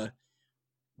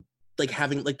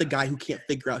having like the guy who can't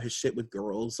figure out his shit with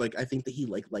girls. Like I think that he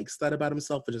likes that about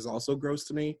himself, which is also gross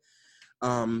to me.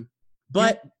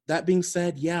 But that being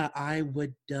said, yeah, I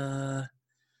would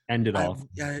end it off.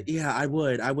 Yeah, I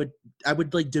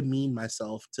would like demean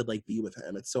myself to like be with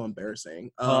him. It's so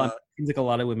embarrassing. Seems like a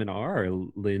lot of women are.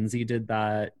 Lindsay did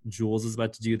that. Jules is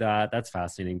about to do that. That's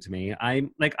fascinating to me. I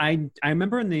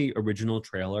remember in the original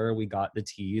trailer we got the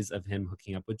tease of him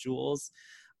hooking up with Jules.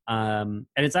 And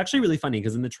it's actually really funny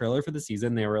because in the trailer for the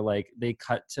season they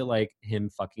cut to like him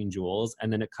fucking Jules,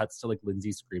 and then it cuts to like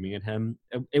Lindsay screaming at him.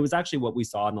 It was actually what we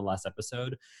saw in the last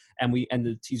episode, and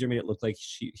the teaser made it look like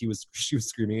she was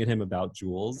screaming at him about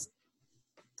Jules.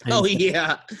 And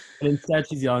instead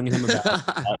she's yelling at him about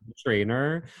the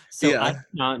trainer. So I do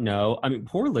not know. I mean,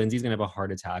 poor Lindsay's gonna have a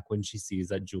heart attack when she sees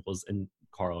that Jules and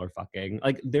Carl are fucking.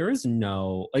 Like there is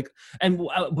no like,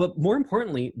 but more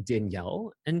importantly,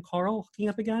 Danielle and Carl hooking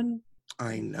up again.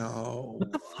 I know.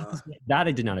 What the fuck is that?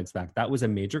 I did not expect. That was a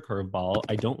major curveball.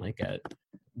 I don't like it.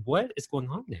 What is going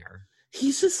on there?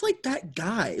 He's just like that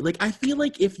guy. Like I feel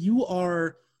like if you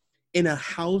are in a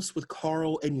house with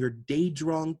Carl and you're day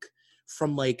drunk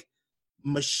from like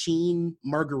machine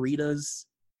margaritas.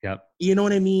 Yep. You know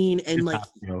what I mean? And like,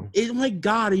 oh my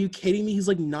God, are you kidding me? He's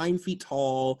like 9 feet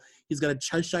tall. He's got a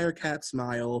Cheshire cat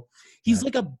smile. He's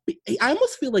like I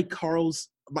almost feel like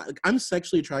I'm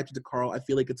sexually attracted to Carl. I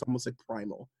feel like it's almost like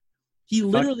primal. He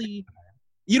literally,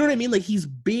 you know what I mean? Like he's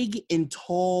big and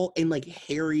tall and like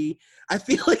hairy. I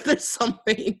feel like there's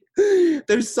something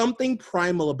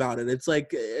primal about it. It's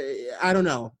like, I don't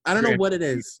know. I don't know what it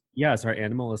is. Yeah, so our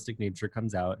animalistic nature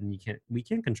comes out, and we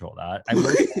can't control that. I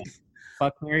will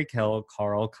fuck, marry, kill,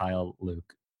 Carl, Kyle,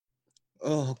 Luke.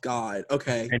 Oh God.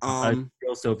 Okay. Real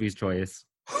Sophie's choice.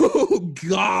 Oh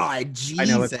God, Jesus. I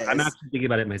know. I'm actually thinking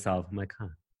about it myself. I'm like, huh.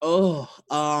 Oh,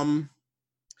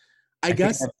 I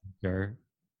guess. Sure.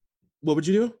 What would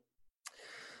you do?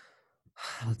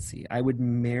 Let's see. I would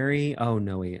marry. Oh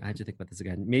no, wait. I have to think about this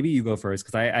again. Maybe you go first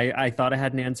because I thought I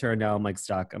had an answer and now I'm like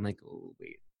stuck. I'm like, oh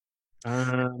wait.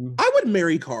 I would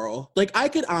marry Carl. Like I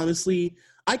could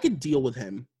deal with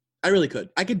him. I really could.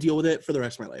 I could deal with it for the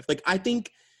rest of my life. Like I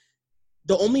think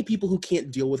the only people who can't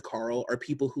deal with Carl are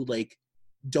people who like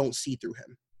don't see through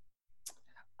him.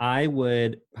 I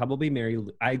would probably marry.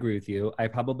 I agree with you. I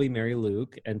probably marry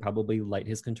Luke and probably light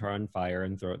his guitar on fire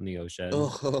and throw it in the ocean.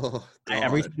 Oh,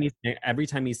 every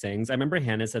time he sings, I remember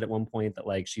Hannah said at one point that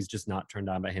like she's just not turned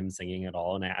on by him singing at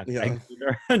all, and I agree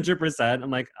 100%.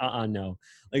 I'm like, no.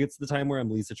 Like it's the time where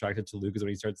I'm least attracted to Luke is when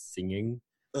he starts singing.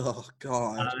 Oh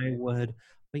God. I would,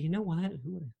 but you know what?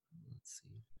 Who would? Let's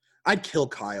see. I'd kill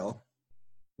Kyle.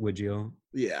 Would you?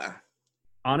 Yeah.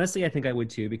 Honestly, I think I would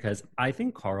too because I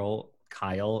think Kyle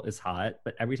is hot,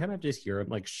 but every time I just hear him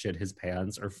like shit his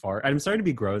pants or fart, I'm sorry to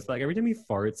be gross, but like every time he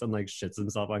farts and like shits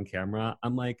himself on camera,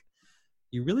 I'm like,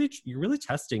 you're really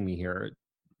testing me here.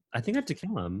 I think I have to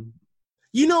kill him.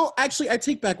 You know, actually, I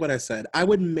take back what I said. I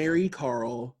would marry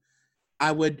Carl.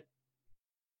 I'd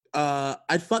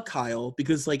fuck Kyle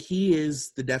because like he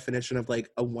is the definition of like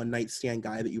a one night stand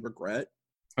guy that you regret.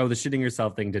 Oh, the shitting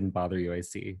yourself thing didn't bother you, I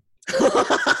see.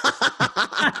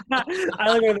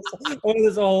 I like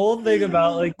this whole thing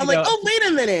about like I'm like, oh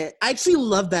wait a minute, I actually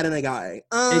love that in a guy.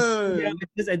 I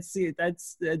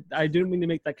didn't mean to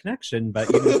make that connection, but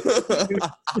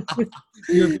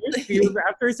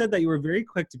after I said that, you were very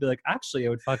quick to be like, actually, I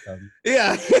would fuck him.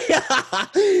 Yeah.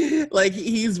 Like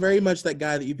he's very much that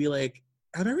guy that you'd be like,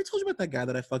 have I ever told you about that guy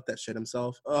that I fucked that shit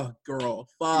himself? Oh, girl,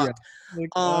 fuck.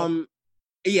 Yeah.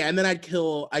 Yeah, and then I'd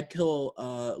kill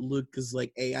Luke because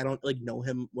like I don't like know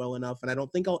him well enough, and I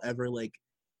don't think that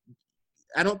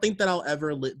I'll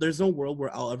ever there's no world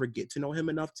where I'll ever get to know him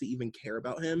enough to even care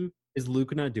about him. Is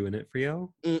Luke not doing it for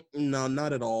you? No,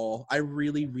 not at all. I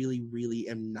really, really, really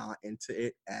am not into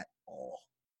it at all.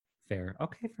 Fair.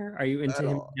 Okay, fair. Are you into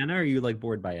him, Hannah, or are you like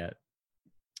bored by it?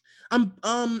 I'm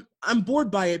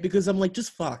bored by it because I'm like,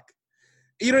 just fuck.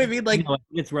 You know what I mean? Like, I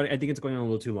think it's going on a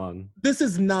little too long. This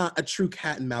is not a true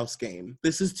cat and mouse game.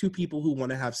 This is two people who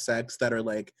want to have sex that are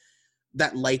like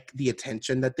the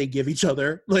attention that they give each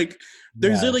other. Like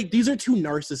these are two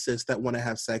narcissists that want to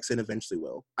have sex and eventually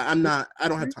will. I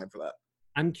don't have time for that.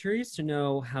 I'm curious to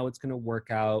know how it's going to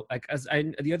work out. Like,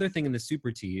 the other thing in the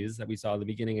super tease that we saw at the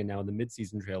beginning and now in the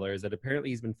mid-season trailer is that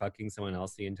apparently he's been fucking someone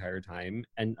else the entire time,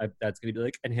 and that's going to be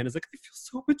like, and Hannah's like, I feel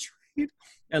so betrayed,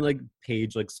 and like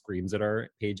Paige like screams at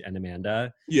her, Paige and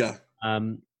Amanda. Yeah.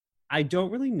 I don't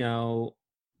really know.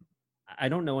 I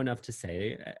don't know enough to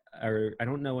say, or I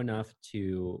don't know enough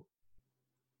to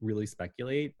really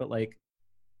speculate. But like,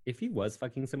 if he was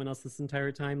fucking someone else this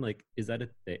entire time, like, is that a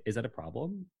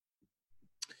problem?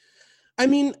 I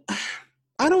mean,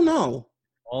 I don't know.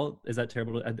 Is that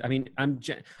terrible? They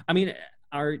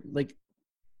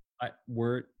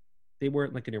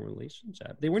weren't like in a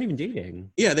relationship. They weren't even dating.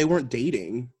 Yeah, they weren't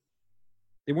dating.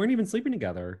 They weren't even sleeping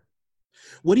together.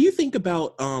 What do you think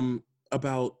about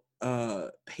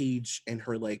Paige and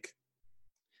her like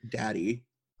daddy?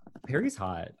 Perry's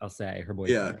hot, I'll say, her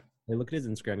boyfriend. Yeah. I look at his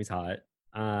Instagram, he's hot.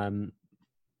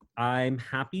 I'm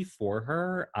happy for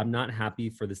her. I'm not happy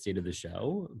for the state of the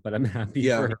show, but I'm happy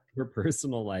for her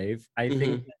personal life. I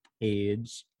think that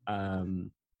Paige,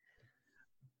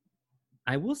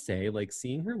 I will say, like,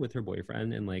 seeing her with her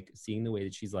boyfriend and like seeing the way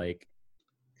that she's like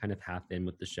kind of half in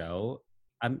with the show,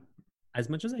 as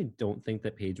much as I don't think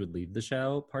that Paige would leave the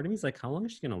show, part of me is like, how long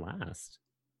is she gonna last?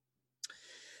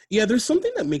 Yeah, there's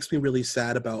something that makes me really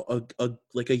sad about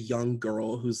a young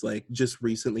girl who's like just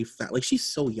recently found, like, she's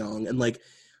so young and like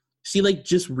she like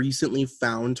just recently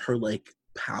found her like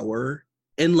power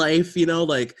in life, you know,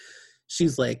 like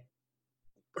she's like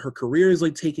her career is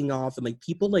like taking off and like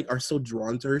people like are so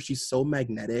drawn to her. She's so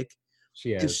magnetic.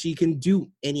 She is. And she can do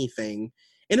anything.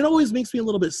 And it always makes me a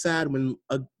little bit sad when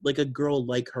a girl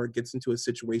like her gets into a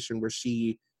situation where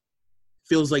she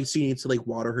feels like she needs to like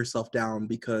water herself down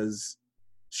because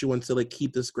she wants to like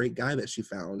keep this great guy that she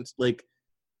found. Like,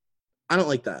 I don't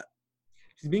like that.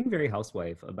 She's being very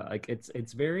housewife about, like,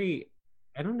 it's very,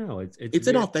 I don't know. It's very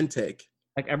inauthentic.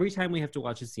 Like every time we have to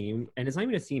watch a scene, and it's not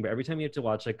even a scene, but every time you have to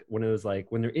watch like one of those,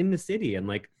 like when they're in the city and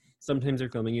like sometimes they're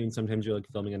filming you and sometimes you're like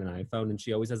filming on an iPhone, and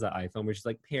she always has that iPhone where she's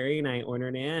like, Perry and I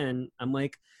ordered in. I'm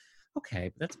like, okay,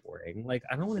 but that's boring. Like,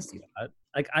 I don't want to see that.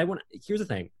 Like, here's the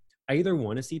thing. I either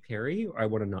want to see Perry or I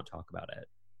want to not talk about it.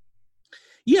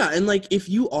 Yeah, and like if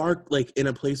you are like in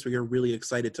a place where you're really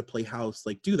excited to play house,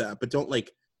 like do that, but don't like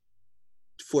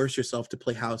force yourself to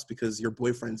play house because your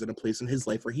boyfriend's in a place in his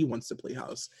life where he wants to play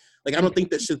house. Like, I don't think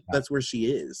that's where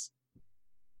she is.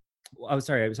 Well, I'm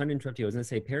sorry, I was trying to interrupt you. I was gonna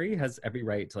say Perry has every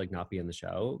right to like not be in the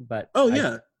show, but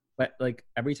but like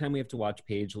every time we have to watch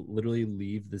Paige literally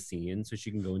leave the scene so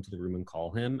she can go into the room and call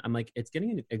him, I'm like, it's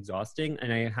getting exhausting,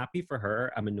 and I'm happy for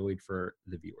her. I'm annoyed for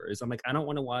the viewers. I'm like, I don't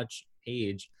want to watch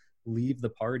Paige leave the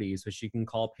party so she can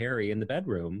call Perry in the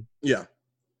bedroom. Yeah.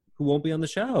 Who won't be on the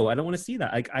show. I don't want to see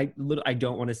that. Like, I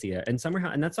don't want to see it. And Summer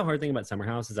House, and that's the hard thing about Summer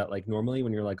House, is that like normally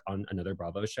when you're like on another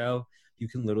Bravo show, you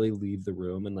can literally leave the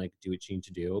room and like do what you need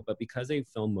to do. But because they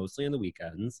film mostly on the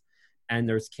weekends and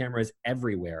there's cameras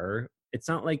everywhere, it's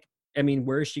not like, I mean,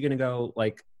 where is she gonna go?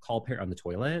 Like, call Perry on the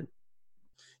toilet?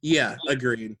 Yeah,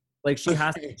 agreed. Like, she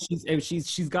has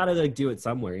she's got to like do it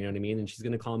somewhere, you know what I mean? And she's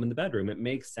gonna call him in the bedroom. It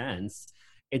makes sense.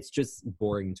 It's just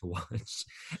boring to watch.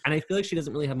 And I feel like she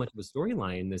doesn't really have much of a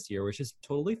storyline this year, which is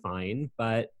totally fine,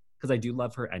 but because I do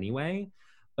love her anyway.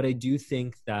 But I do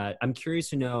think that I'm curious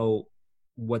to know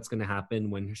what's going to happen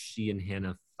when she and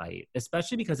Hannah fight,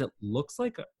 especially because it looks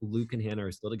like Luke and Hannah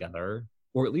are still together,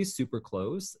 or at least super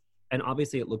close. And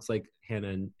obviously it looks like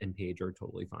Hannah and Paige are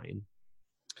totally fine.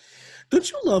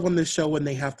 Don't you love on this show when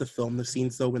they have to film the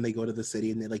scenes, though, when they go to the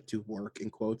city and they like do work in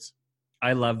quotes?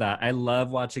 I love that. I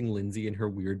love watching Lindsay in her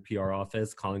weird PR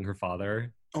office calling her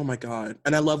father. Oh my God.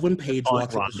 And I love when Paige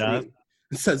walks up the street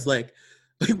and says like,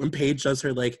 like when Paige does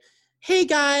her like, hey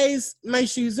guys, my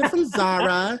shoes are from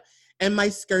Zara and my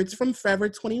skirt's from Forever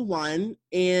 21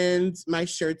 and my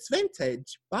shirt's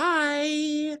vintage.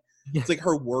 Bye. It's like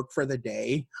her work for the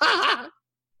day.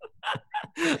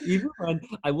 Even when,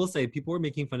 I will say, people were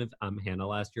making fun of Hannah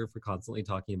last year for constantly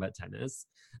talking about tennis.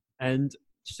 And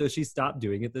so she stopped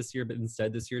doing it this year, but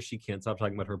instead this year she can't stop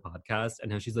talking about her podcast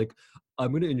and how she's like, I'm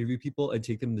going to interview people and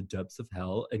take them to the depths of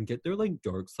hell and get their like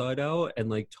dark side out and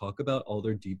like talk about all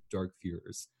their deep dark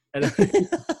fears. And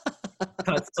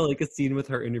cuts to like a scene with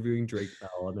her interviewing Drake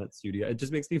Bell in that studio. It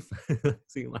just makes me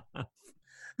laugh.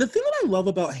 The thing that I love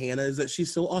about Hannah is that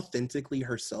she's so authentically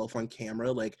herself on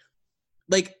camera. Like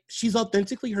she's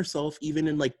authentically herself even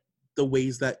in like the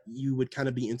ways that you would kind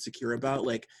of be insecure about.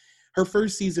 Like her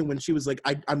first season when she was like,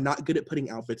 I'm not good at putting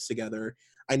outfits together.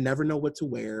 I never know what to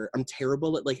wear. I'm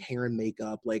terrible at like hair and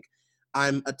makeup. Like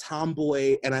I'm a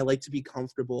tomboy and I like to be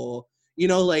comfortable. You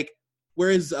know, like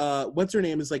whereas what's her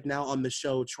name is like now on the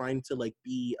show trying to like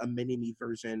be a mini-me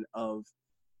version of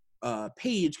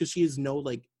Paige because she has no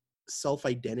like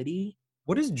self-identity.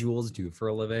 What does Jules do for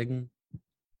a living?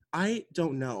 I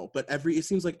don't know, but it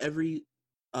seems like every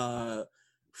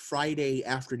Friday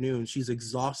afternoon she's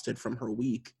exhausted from her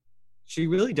week. She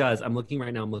really does. I'm looking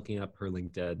right now. I'm looking up her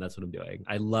LinkedIn. That's what I'm doing.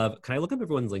 Can I look up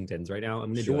everyone's LinkedIn's right now?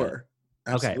 I'm going to do it.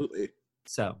 Absolutely. Okay.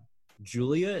 So,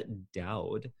 Julia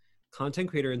Dowd, content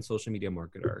creator and social media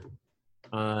marketer.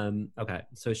 Okay.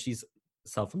 So she's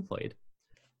self-employed,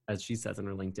 as she says on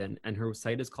her LinkedIn, and her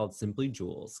site is called Simply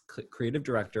Jules, creative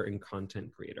director and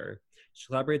content creator.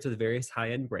 She collaborates with various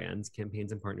high-end brands,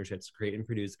 campaigns, and partnerships to create and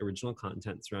produce original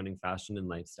content surrounding fashion and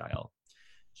lifestyle.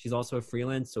 She's also a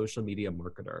freelance social media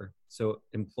marketer, so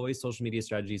employs social media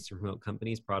strategies to promote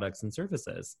companies, products, and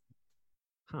services.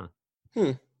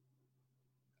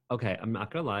 Okay, I'm not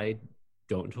gonna lie,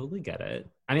 don't totally get it.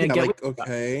 I mean, yeah, I get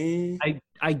okay.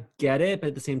 I get it, but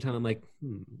at the same time, I'm like,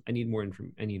 I need more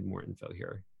info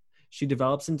here. She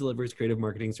develops and delivers creative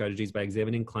marketing strategies by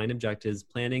examining client objectives,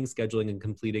 planning, scheduling, and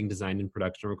completing design and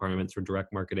production requirements for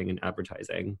direct marketing and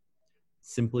advertising.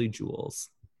 Simply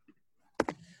Jules.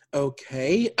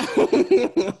 Okay.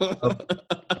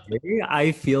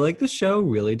 I feel like the show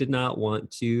really did not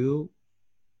want to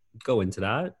go into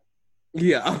that.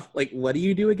 Yeah. Like, what do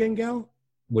you do again, gal?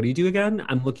 What do you do again?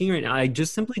 I'm looking right now. I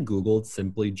just simply Googled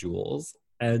Simply Jules,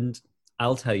 and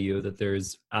I'll tell you that there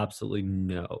is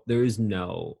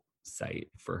no site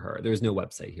for her. There's no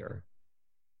website here.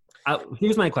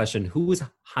 Here's my question. Who was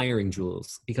hiring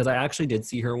Jules? Because I actually did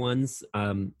see her once,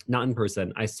 not in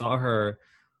person. I saw her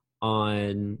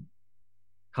on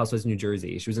Housewives of New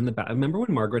Jersey. She was in the back. Remember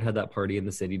when Margaret had that party in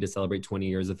the city to celebrate 20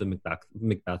 years of the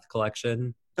Macbeth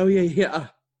collection? Oh, yeah.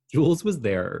 Jules was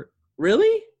there.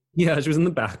 Really? Yeah, she was in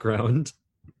the background.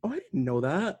 Oh, I didn't know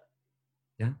that.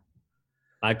 Yeah.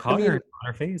 I caught her on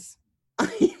her face.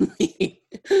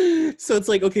 So it's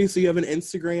like, okay, so you have an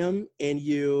Instagram and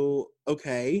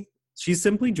okay. She's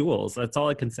Simply Jules. That's all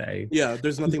I can say. Yeah,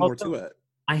 there's nothing more to it.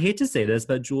 I hate to say this,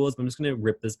 but Jules, I'm just going to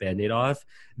rip this Band-Aid off.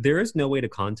 There is no way to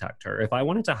contact her. If I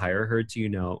wanted to hire her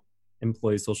to,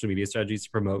 employ social media strategies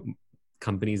to promote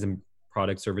companies and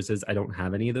product services, I don't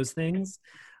have any of those things.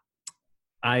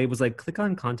 I was like, click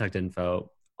on contact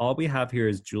info. All we have here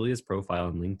is Julia's profile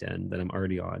on LinkedIn that I'm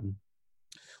already on.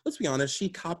 Let's be honest. She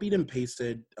copied and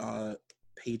pasted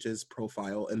Paige's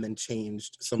profile and then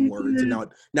changed some words. And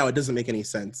now it doesn't make any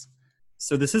sense.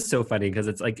 So this is so funny because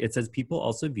it's like, it says people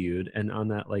also viewed. And on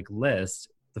that like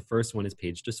list, the first one is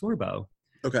Paige DeSorbo.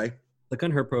 Okay. Look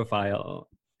on her profile.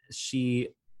 She,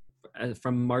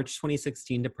 from March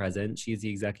 2016 to present, she is the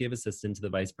executive assistant to the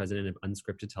vice president of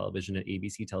unscripted television at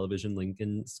ABC Television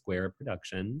Lincoln Square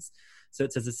Productions. So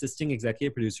it says assisting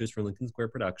executive producers for Lincoln Square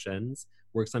Productions,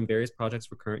 works on various projects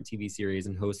for current TV series,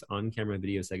 and hosts on-camera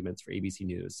video segments for ABC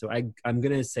News. So I'm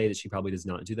going to say that she probably does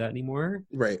not do that anymore.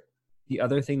 Right. The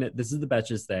other thing this is the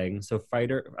Betches thing. So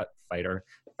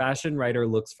fashion writer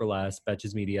looks for less,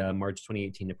 Betches Media, March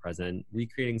 2018 to present,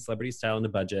 recreating celebrity style on a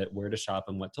budget, where to shop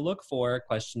and what to look for, ?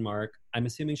 I'm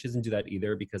assuming she doesn't do that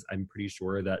either because I'm pretty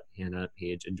sure that Hannah,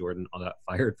 Paige, and Jordan all got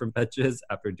fired from Betches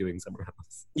after doing Summer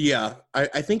House. Yeah,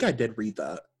 I think I did read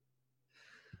that.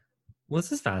 Well,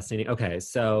 this is fascinating. Okay,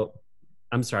 so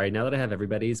I'm sorry, now that I have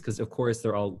everybody's, because of course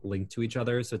they're all linked to each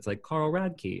other. So it's like Carl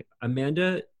Radke,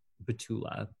 Amanda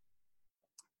Batula.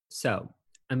 So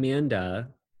Amanda,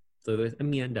 that's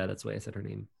the way I said her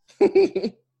name.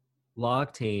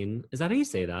 Loctane, is that how you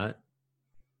say that?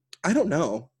 I don't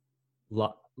know.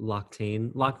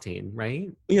 Loctane, right?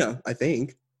 Yeah, I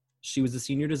think. She was a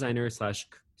senior designer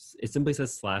 / it simply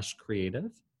says /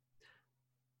 creative.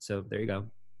 So there you go.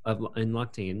 In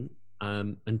Loctane,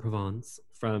 in Provence,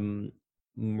 from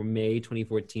May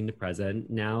 2014 to present.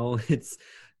 Now it's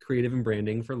creative and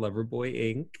branding for Loverboy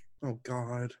Inc. Oh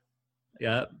God.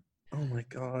 Yep. Oh my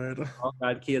God. All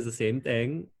Radke is the same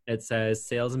thing. It says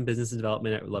sales and business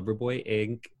development at Loverboy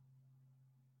Inc.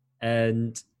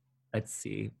 And let's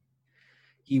see.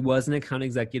 He was an account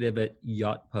executive at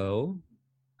Yotpo.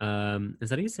 Is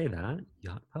that how you say that?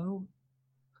 Yotpo?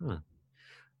 Huh.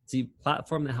 It's a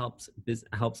platform that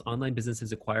helps online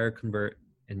businesses acquire, convert,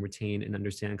 and retain and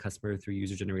understand customer through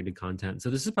user-generated content. So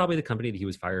this is probably the company that he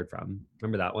was fired from.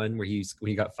 Remember that one where he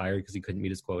got fired because he couldn't meet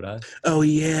his quota? Oh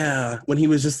yeah, when he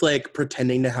was just like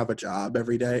pretending to have a job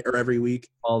every day or every week.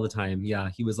 All the time, yeah.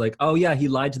 He was like, oh yeah, he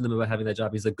lied to them about having that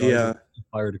job. He's like, oh, yeah,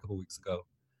 fired a couple weeks ago.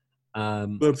 But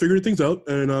I'm figuring things out,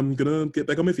 and I'm gonna get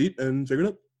back on my feet and figure it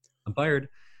out. I'm fired.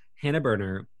 Hannah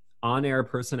Berner, on-air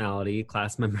personality,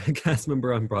 cast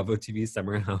member on Bravo TV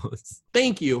Summer House.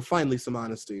 Thank you. Finally, some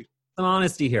honesty. Some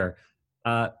honesty here.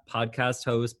 Podcast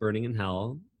host, Burning in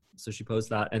Hell. So she posts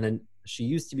that. And then she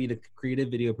used to be the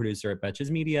creative video producer at Betches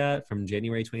Media from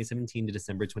January 2017 to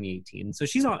December 2018. So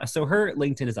she's on. So her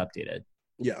LinkedIn is updated.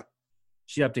 Yeah.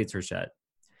 She updates her shit.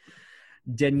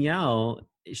 Danielle,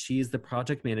 she's the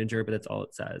project manager, but that's all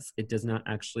it says. It does not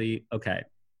actually. Okay.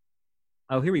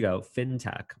 Oh, here we go.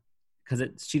 FinTech. Because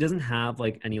she doesn't have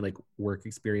like any like work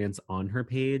experience on her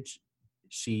page.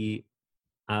 She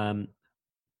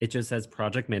it just says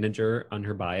project manager on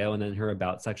her bio, and then her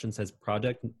about section says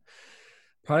product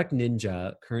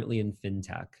ninja, currently in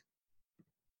FinTech.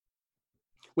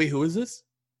 Wait, who is this?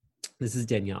 This is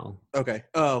Danielle. Okay.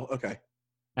 Oh, okay.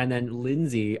 And then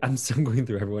Lindsay, I'm still going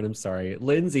through everyone, I'm sorry.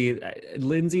 Lindsay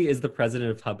is the president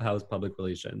of Hub House Public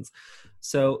Relations.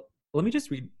 So let me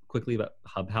just read quickly about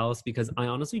Hub House, because I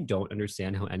honestly don't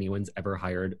understand how anyone's ever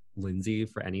hired Lindsay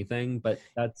for anything, but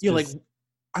that's like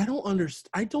I don't understand.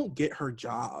 I don't get her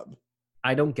job.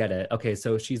 I don't get it. Okay,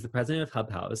 so she's the president of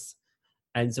Hub House.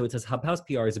 And so it says Hub House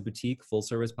PR is a boutique,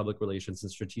 full-service public relations and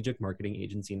strategic marketing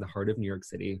agency in the heart of New York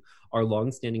City. Our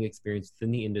long-standing experience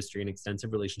within the industry and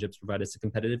extensive relationships provide us a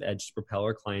competitive edge to propel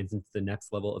our clients into the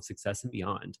next level of success and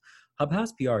beyond. Hub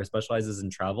House PR specializes in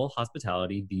travel,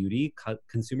 hospitality, beauty,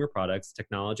 consumer products,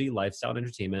 technology, lifestyle, and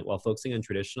entertainment, while focusing on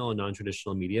traditional and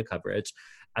non-traditional media coverage,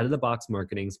 out-of-the-box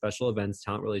marketing, special events,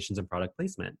 talent relations, and product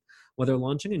placement. Whether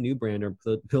launching a new brand or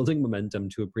building momentum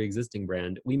to a pre-existing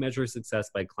brand, we measure success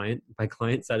by client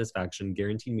satisfaction,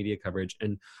 guaranteed media coverage,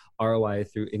 and ROI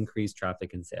through increased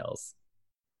traffic and sales.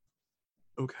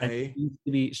 Okay.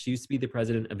 She used to be the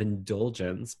president of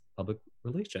Indulgence Public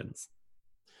Relations.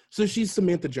 So she's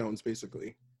Samantha Jones,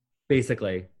 basically.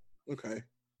 Basically. Okay.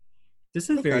 This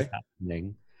is very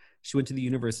fascinating. She went to the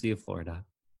University of Florida.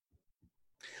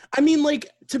 I mean, like,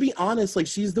 to be honest, like,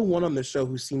 she's the one on the show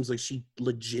who seems like she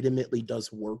legitimately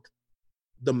does work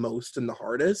the most and the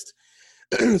hardest.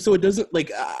 So it doesn't, like,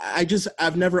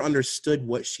 I've never understood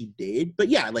what she did. But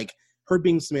yeah, like, her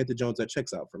being Samantha Jones, that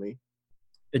checks out for me.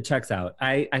 It checks out.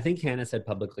 I think Hannah said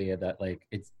publicly that, like,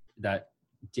 it's that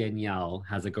Danielle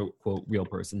has, like, a, quote, real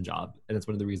person job. And it's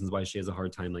one of the reasons why she has a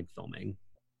hard time, like, filming.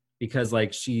 Because,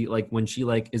 like, she, like, when she,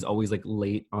 like, is always, like,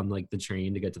 late on, like, the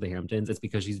train to get to the Hamptons, it's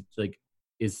because she's, like,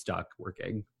 is stuck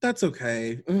working. That's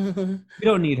okay. We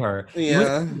don't need her.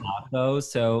 Yeah. Though,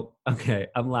 so, okay,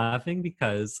 I'm laughing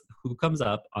because who comes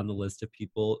up on the list of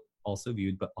people also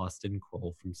viewed but Austin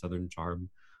Kroll from Southern Charm,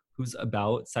 whose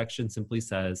about section simply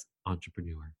says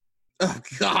entrepreneur. Oh,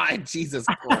 God, Jesus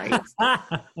Christ.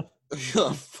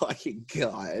 Oh, fucking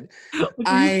God.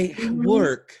 I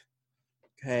work.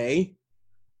 Okay.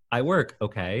 I work.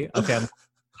 Okay. Okay. I'm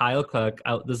Kyle Cook.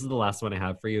 This is the last one I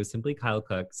have for you. Simply Kyle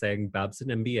Cook saying Babson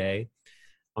MBA,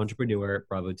 entrepreneur,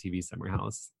 Bravo TV Summer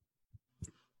House.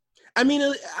 I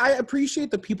mean, I appreciate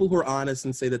the people who are honest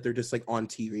and say that they're just like on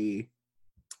TV.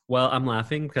 Well, I'm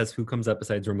laughing because who comes up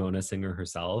besides Ramona Singer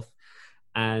herself?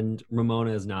 And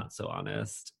Ramona is not so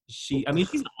honest. She's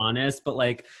honest, but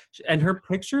like, and her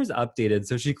picture is updated.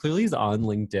 So she clearly is on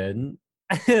LinkedIn.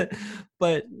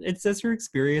 But it says her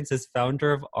experience as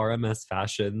founder of RMS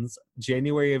Fashions,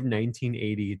 January of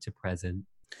 1980 to present.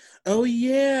 Oh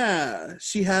yeah,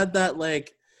 she had that,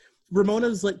 like,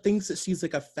 Ramona's like thinks that she's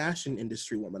like a fashion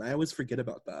industry woman. I always forget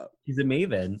about that. She's a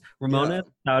maven. Ramona,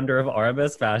 founder of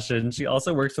RMS Fashion. She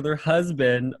also works with her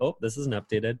husband. Oh, this isn't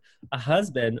updated. A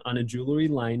husband on a jewelry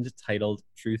line titled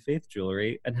True Faith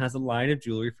Jewelry, and has a line of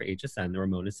jewelry for HSN, the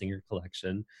Ramona Singer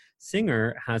collection.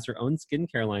 Singer has her own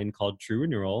skincare line called True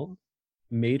Renewal,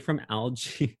 made from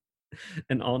algae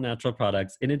and all natural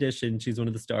products. In addition, she's one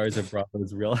of the stars of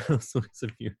Bravo's Real Housewives of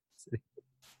New York City.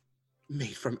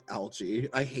 Made from algae.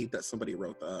 I hate that somebody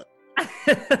wrote that.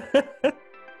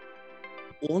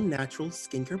 All natural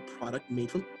skincare product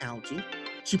made from algae.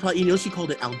 She probably, she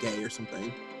called it Algay or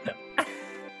something.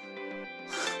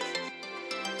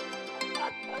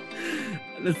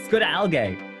 Let's go to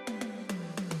Algay.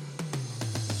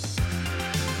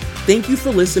 Thank you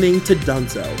for listening to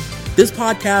Dunzo. This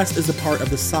podcast is a part of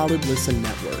the Solid Listen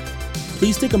Network.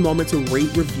 Please take a moment to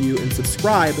rate, review, and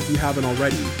subscribe if you haven't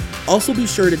already. Also be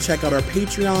sure to check out our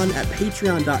Patreon at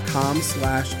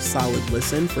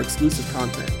patreon.com/solidlisten for exclusive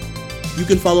content. You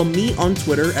can follow me on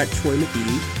Twitter at Troy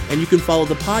McEady, and you can follow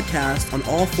the podcast on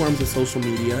all forms of social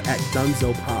media at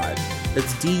DunzoPod.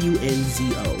 That's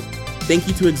DUNZO. Thank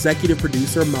you to executive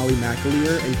producer Molly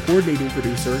McAleer and coordinating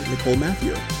producer Nicole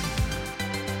Matthew.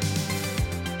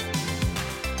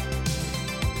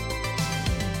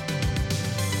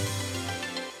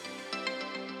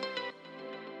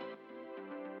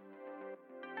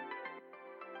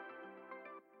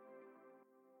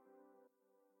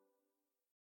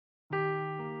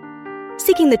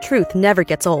 Seeking the truth never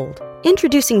gets old.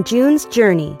 Introducing June's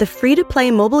Journey, the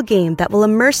free-to-play mobile game that will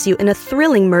immerse you in a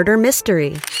thrilling murder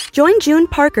mystery. Join June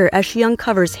Parker as she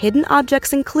uncovers hidden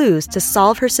objects and clues to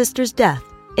solve her sister's death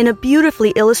in a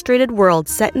beautifully illustrated world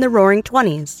set in the Roaring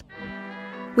 '20s.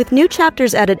 With new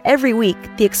chapters added every week,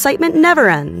 the excitement never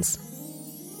ends.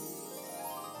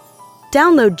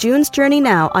 Download June's Journey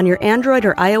now on your Android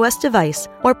or iOS device,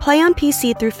 or play on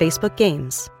PC through Facebook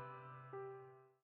Games.